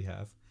sources that we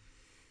have.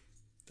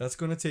 That's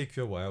gonna take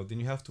you a while. Then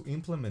you have to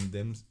implement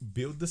them,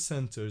 build the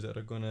centers that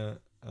are gonna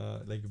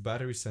like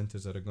battery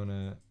centers that are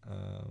gonna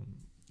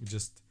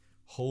just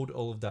hold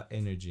all of that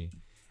energy.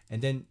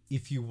 And then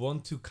if you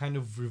want to kind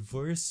of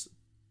reverse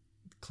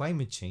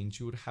climate change,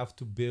 you would have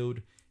to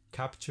build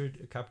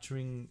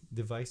capturing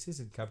devices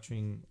and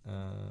capturing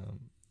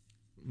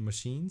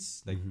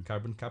machines like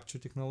carbon capture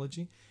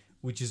technology,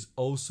 which is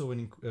also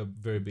a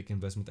very big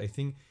investment. I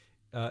think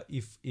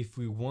if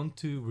we want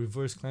to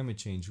reverse climate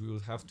change, we will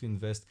have to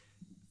invest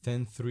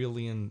 $10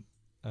 trillion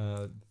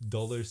a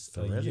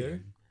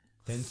year.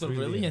 10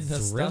 trillion.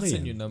 That's a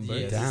new number.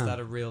 Yeah, is Damn. that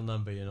a real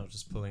number? You're not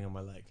just pulling on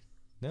my leg.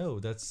 No,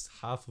 that's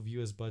half of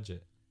US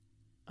budget.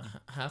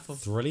 Half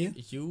of Trillion?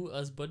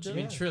 U.S. budget.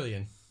 You mean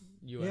trillion?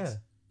 U.S.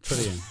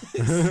 Trillion.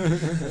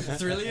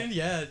 Trillion?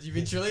 Yeah. You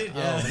mean trillion? Oh,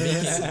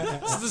 Yeah.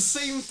 It's the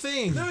same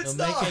thing. No, We're it's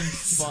not. making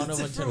fun of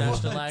Different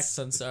international words.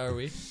 accents, are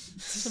we?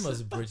 This is the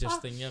most British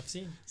thing I've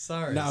seen.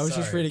 Sorry. No, I was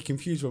just sorry. really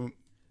confused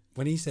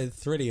when he said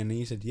trillion and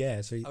he said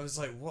yeah. So I was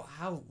like, what?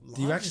 How?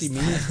 do you large actually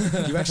is that?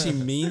 mean? Do you actually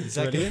mean It's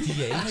like a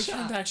trillion? I TH.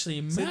 can't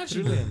actually Say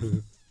imagine.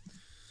 trillion.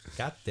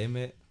 God damn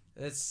it.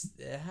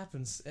 It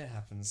happens. It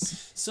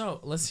happens. So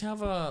let's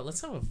have a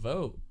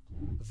vote.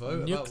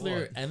 Vote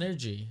Nuclear about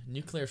energy,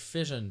 nuclear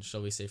fission,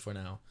 shall we say for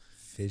now?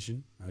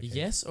 Fission. Okay.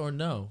 Yes or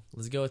no?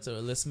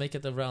 Let's make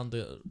it around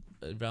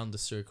the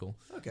circle.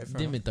 what? Okay.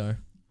 Fair enough. Dimitar.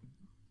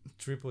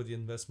 Triple the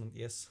investment,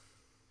 yes.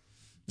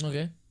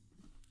 Okay.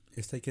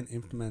 If they can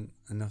implement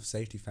enough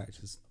safety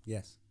factors,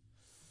 yes.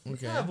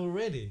 Okay. We have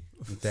already.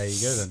 There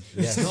you go then.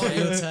 It's Yes. not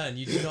your turn.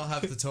 You do not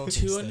have the talking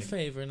Two in stick.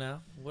 favor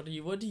now. What do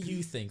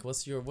you think?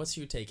 What's your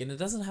take? And it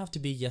doesn't have to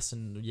be yes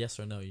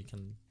or no. You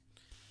can.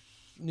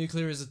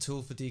 Nuclear is a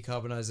tool for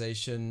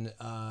decarbonization.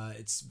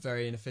 It's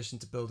very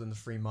inefficient to build in the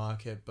free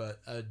market, but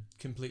a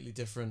completely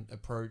different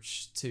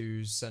approach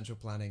to central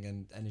planning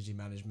and energy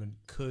management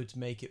could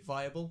make it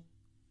viable.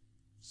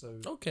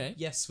 So, Okay.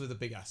 yes, with a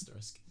big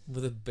asterisk.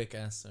 With a big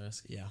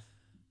asterisk. Yeah.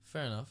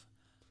 Fair enough.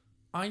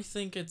 I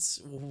think it's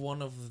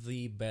one of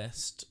the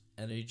best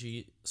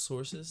energy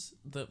sources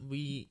that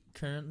we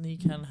currently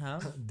can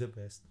have. The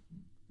best.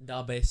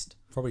 The best.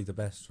 Probably the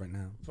best right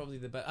now. Probably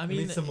the best. I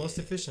mean, it's the most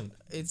efficient.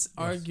 It's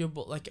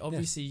arguable. Like,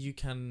 obviously, you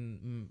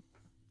can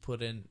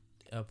put in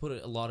a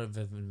lot of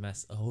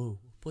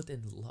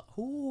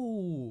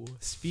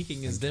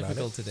speaking is Think about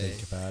difficult it. today.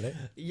 Think about it.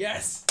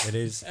 Yes. It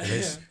is. It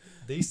is.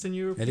 The Eastern It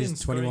Europeans is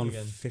scoring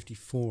again.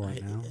 21:54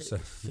 right now. So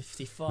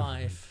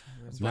 55.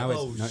 now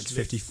Oh, it's shit.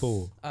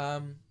 54.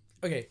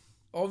 Okay.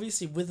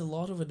 Obviously, with a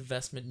lot of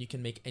investment, you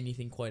can make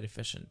anything quite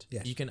efficient.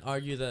 Yes. You can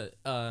argue that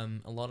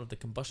a lot of the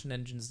combustion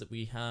engines that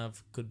we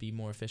have could be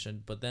more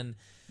efficient, but then,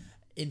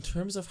 in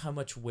terms of how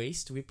much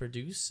waste we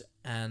produce,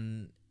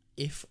 and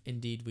if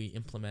indeed we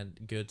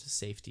implement good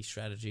safety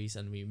strategies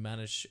and we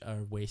manage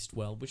our waste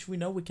well, which we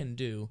know we can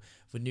do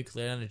with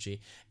nuclear energy,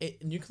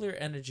 nuclear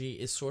energy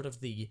is sort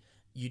of the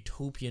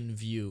utopian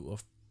view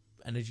of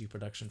energy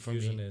production for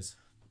Fusion me. is.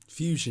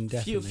 Fusion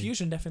definitely.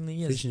 Fusion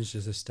definitely is. Fission's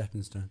just a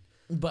stepping stone.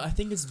 But I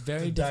think it's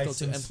very The difficult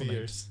to Dyson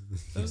implement. spheres.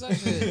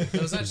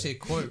 There was actually a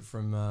quote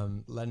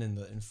from Lenin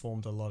that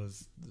informed a lot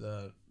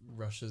of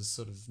Russia's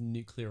sort of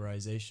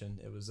nuclearization.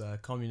 It was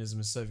communism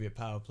and Soviet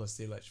power plus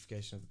the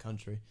electrification of the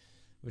country,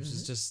 which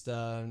is just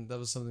that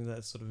was something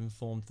that sort of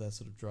informed their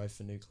sort of drive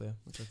for nuclear,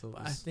 which I thought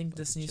was. I think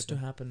this needs to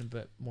chipping. happen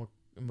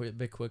a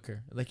bit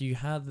quicker. Like you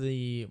had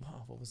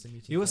what was the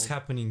meeting? It was called?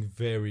 happening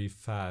very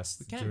fast.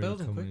 We can't during build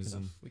them quick communism.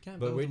 enough. We can't.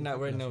 But build we're them not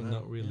quick right now. enough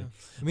Not really.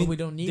 Yeah. I mean, we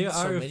don't need there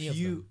so are many a of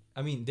few. them.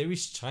 I mean, there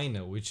is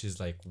China, which is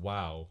like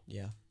wow.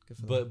 Yeah. Good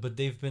for them. But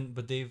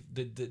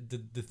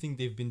the thing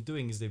they've been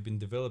doing is they've been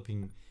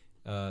developing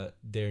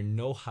their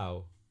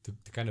know-how to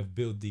kind of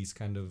build these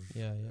kind of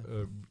Yeah.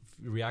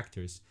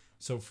 reactors.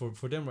 So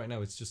for them right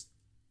now it's just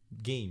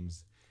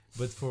games.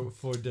 But for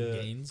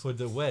Games?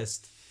 the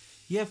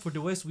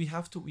West,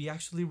 we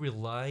actually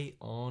rely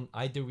on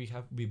either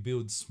we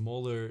build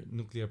smaller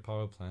nuclear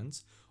power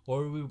plants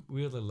or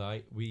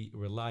we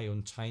rely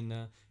on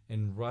China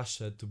and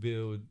Russia to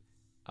build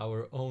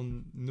our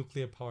own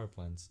nuclear power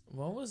plants.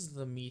 What was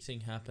the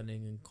meeting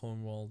happening in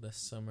Cornwall this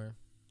summer?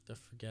 I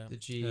forget. The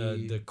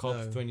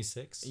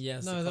COP26.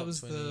 Yes. No, the that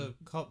was COP20. the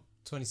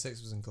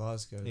COP26 was in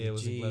Glasgow. Yeah, it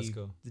was in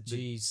Glasgow. The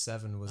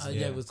G7 was. Yeah,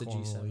 in it was the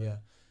Cornwall, G7. Yeah.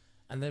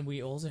 And then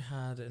we also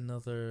had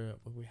another.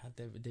 We had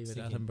David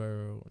Thinking.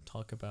 Attenborough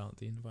talk about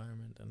the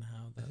environment and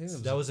how I think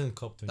that's That was in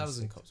COP26. That was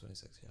in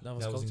COP26. Yeah. that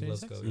was that was in COP26?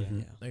 Glasgow. Mhm. Yeah.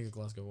 Yeah. Like a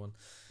Glasgow one.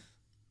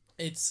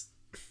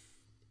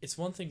 It's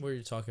one thing where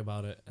you talk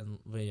about it and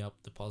weigh up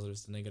the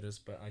positives, the negatives,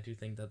 but I do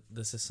think that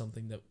this is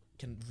something that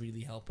can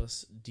really help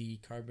us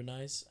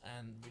decarbonize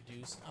and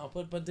reduce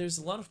output. But there's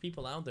a lot of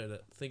people out there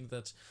that think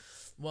that,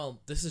 well,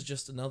 this is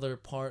just another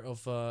part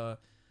of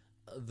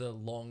the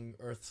long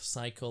Earth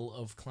cycle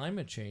of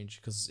climate change,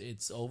 because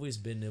it's always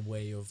been a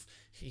way of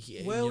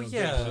great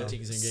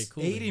pollutings and great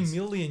coolings. 80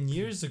 million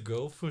years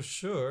ago, for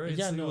sure, it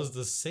was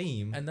the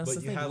same. And that's but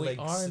the you thing, had, we like,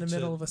 are in the such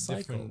middle of a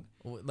cycle. different-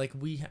 Like,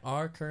 we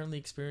are currently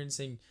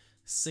experiencing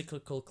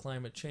cyclical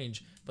climate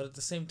change, but at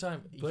the same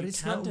time, But you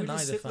it's can't not really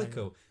deny the fact.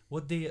 cyclical.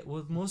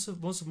 What most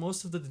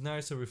of the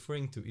deniers are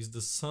referring to is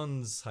the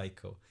sun's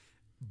cycle.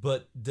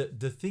 But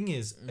the thing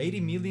is, 80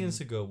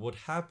 millions ago, what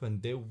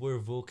happened? There were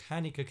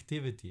volcanic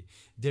activity.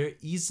 There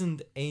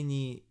isn't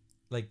any.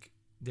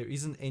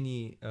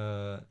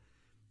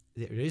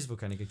 There is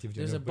volcanic activity.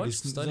 There's a but bunch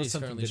it's of not studies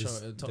something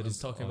currently that is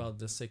talking on. about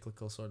the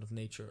cyclical sort of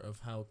nature of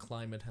how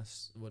climate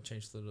has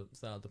changed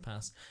throughout the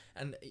past.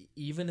 And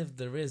even if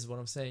there is, what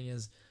I'm saying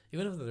is,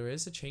 even if there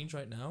is a change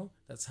right now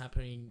that's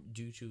happening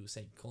due to,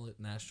 say, call it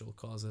natural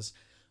causes,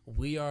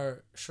 we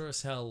are sure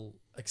as hell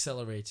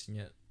accelerating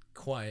it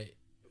quite.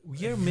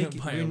 We are making.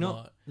 by We're a not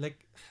lot.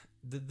 like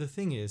the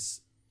thing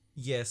is,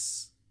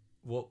 yes,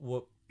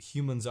 what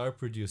humans are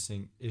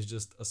producing is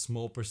just a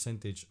small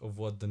percentage of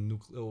what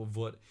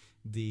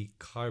the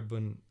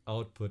carbon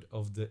output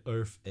of the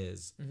Earth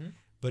is,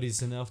 but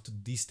it's enough to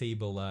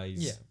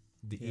destabilize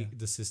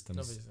the systems.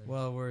 Obviously.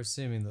 Well, we're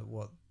assuming that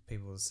what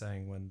people are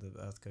saying when the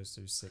Earth goes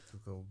through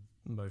cyclical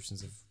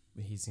motions of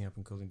heating up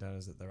and cooling down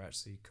is that they're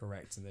actually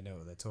correct and they know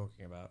what they're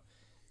talking about.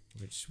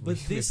 But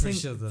this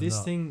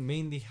thing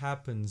mainly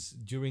happens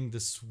during the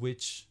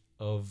switch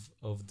of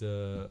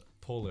the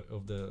poles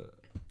of the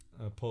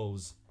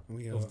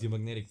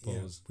magnetic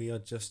poles. We are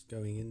just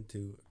going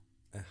into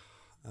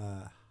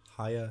a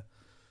higher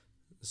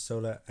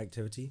solar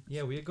activity.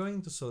 Yeah, we are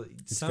going to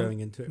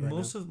Going into it right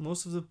most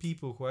of the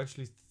people who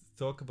actually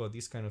talk about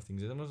these kind of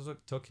things, they're not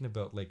talking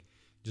about like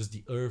just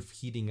the Earth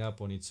heating up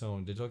on its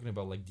own. They're talking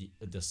about like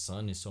the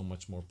sun is so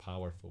much more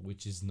powerful,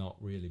 which is not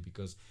really,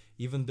 because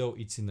even though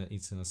it's in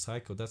a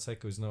cycle, that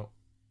cycle is not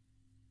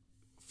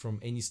from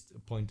any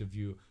point of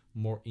view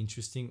more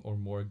interesting or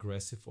more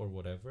aggressive or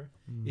whatever.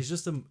 It's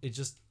just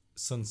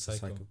sun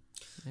cycle.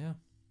 Yeah.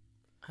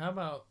 How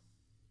about,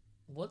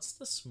 what's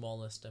the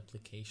smallest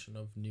application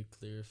of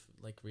nuclear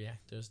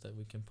reactors that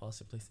we can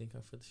possibly think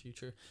of for the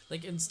future?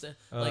 Like instead,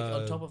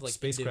 on top of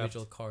spacecraft.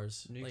 individual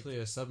cars,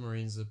 nuclear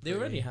submarines are they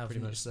already have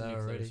pretty much there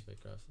nuclear already.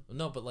 spacecraft.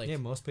 No, but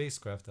Most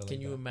spacecraft are like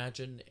can you that.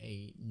 imagine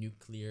a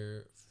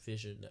nuclear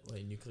fission,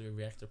 nuclear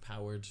reactor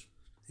powered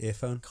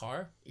Earphone.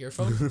 car?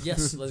 Earphone?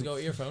 Yes, let's go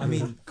earphone. I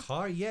mean,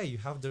 car. Yeah, you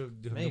have the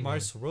Maybe.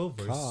 Mars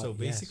rovers. Car, so yes.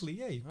 basically,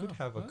 yeah, you could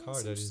have a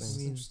car that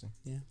is. interesting.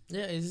 yeah,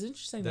 it's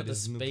interesting That that the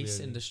is space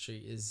nuclear.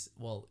 industry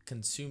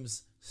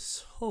consumes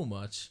so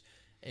much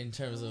in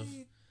terms of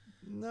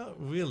Not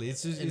really.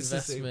 It's just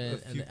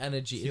investment a few and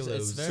energy. It's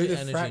kilos. very So the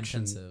energy fraction-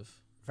 intensive.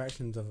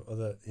 Fractions of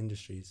other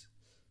industries.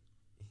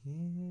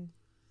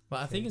 But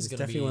I think it's It's gonna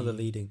definitely be one of the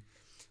leading.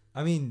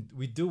 I mean,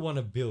 we do want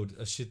to build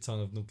a shit ton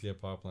of nuclear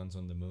power plants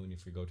on the moon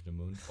if we go to the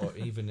moon, or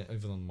even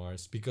on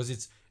Mars, because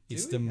it's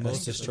the Let's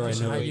most destroy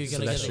How are no you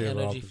gonna get the celestial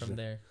energy object. from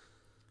there?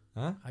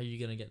 Huh? How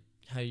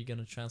are you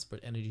gonna transport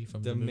energy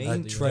from The the moon? main, to A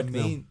the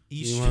treadmill. main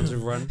You want issue.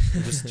 to run?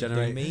 Just The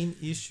generate. main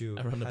issue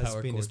Around the has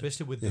power been, cord.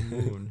 especially with the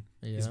moon,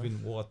 yeah. has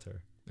been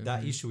water.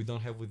 That Mhm. issue we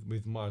don't have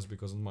with Mars,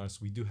 because on Mars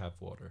we do have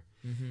water.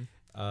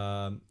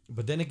 Mhm.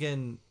 But then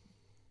again,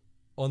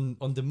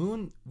 on the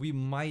moon we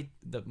might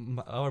the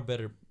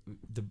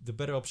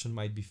better option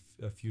might be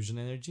fusion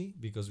energy,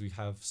 because we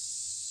have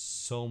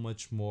so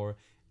much more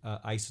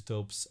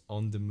isotopes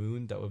on the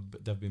moon that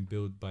have been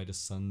built by the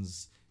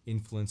sun's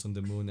influence on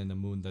the moon, and the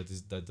moon that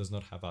does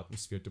not have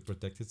atmosphere to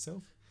protect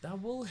itself.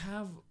 That will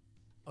have.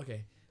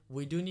 Okay,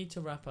 we do need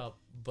to wrap up,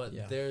 but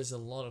Yeah. there's a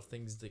lot of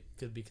things that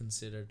could be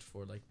considered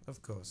for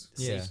Of course.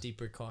 Yeah. safety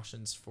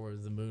precautions for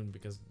the moon,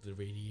 because the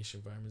radiation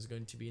environment is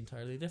going to be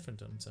entirely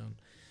different on its own.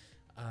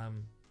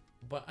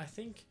 But I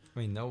think I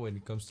mean, now when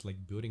it comes to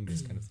like building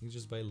this kind of things,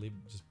 just when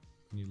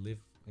you live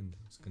in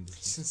those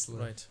conditions.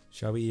 right.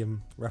 Shall we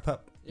wrap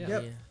up? Yeah.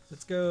 Yep.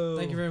 Let's go.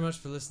 Thank you very much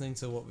for listening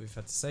to what we've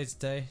had to say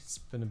today. It's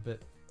been a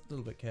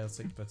little bit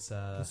chaotic, but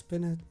It's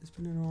been an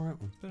alright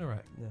one. it's been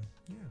alright. Yeah.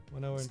 Yeah,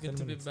 1 hour It's and good 10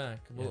 to minutes. be back.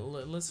 Well,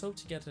 let's hope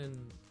to get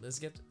in. Let's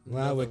get.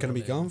 Well, another we're going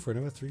to be one in. gone for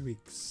another 3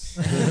 weeks.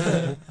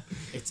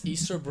 It's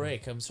Easter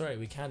break. I'm sorry,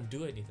 we can't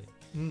do anything.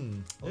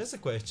 There's a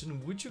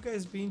question. Would you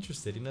guys be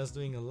interested in us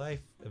doing a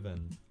live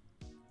event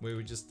where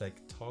we just like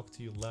talk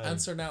to you live?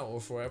 Answer now or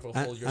forever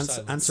hold your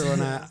silence. Answer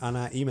on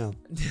our email.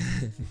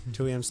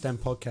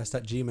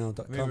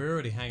 2amstempodcast@gmail.com. I mean, we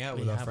already hang out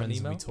We with our have an friends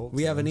and we email? talk.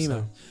 We to have an them,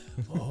 so-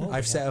 email. Oh,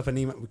 I've set up an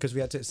email because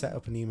we had to set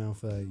up an email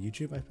for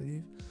YouTube, I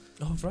believe.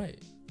 Oh right.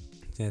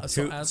 Yeah,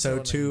 So answer on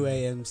an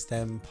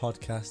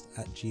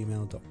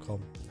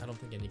 2amstempodcast@gmail.com. I don't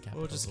think any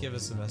capitals. Or just will give be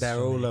us a in message. They're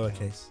all on the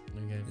lowercase.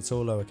 there. Okay. It's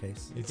all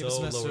lowercase. It's Give us a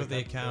all message lower of the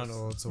account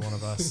capitals. or to one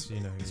of us. You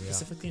know who we are.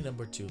 Specifically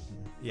number 2.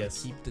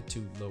 Yes. Keep the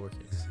 2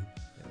 lowercase.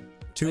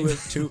 Two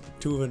with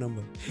a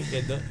number.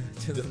 Yeah, don't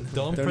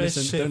Don't press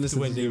listen- shift don't listen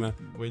to when the you email.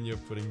 when you're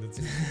putting the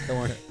two. Don't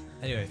worry.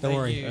 Anyway, Don't thank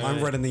worry. you.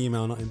 I'm reading the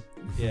email, not him.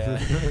 Yeah.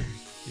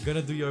 You're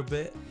gonna do your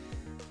bit.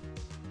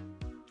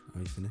 Are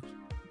you finished?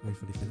 Are you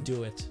fully finished?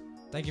 Do it.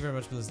 Thank you very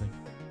much for listening.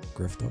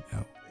 Griff Dog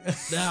out.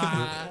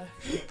 Ah.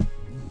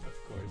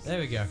 Of course. There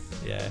we go.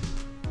 Yeah.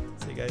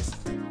 See you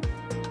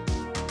guys.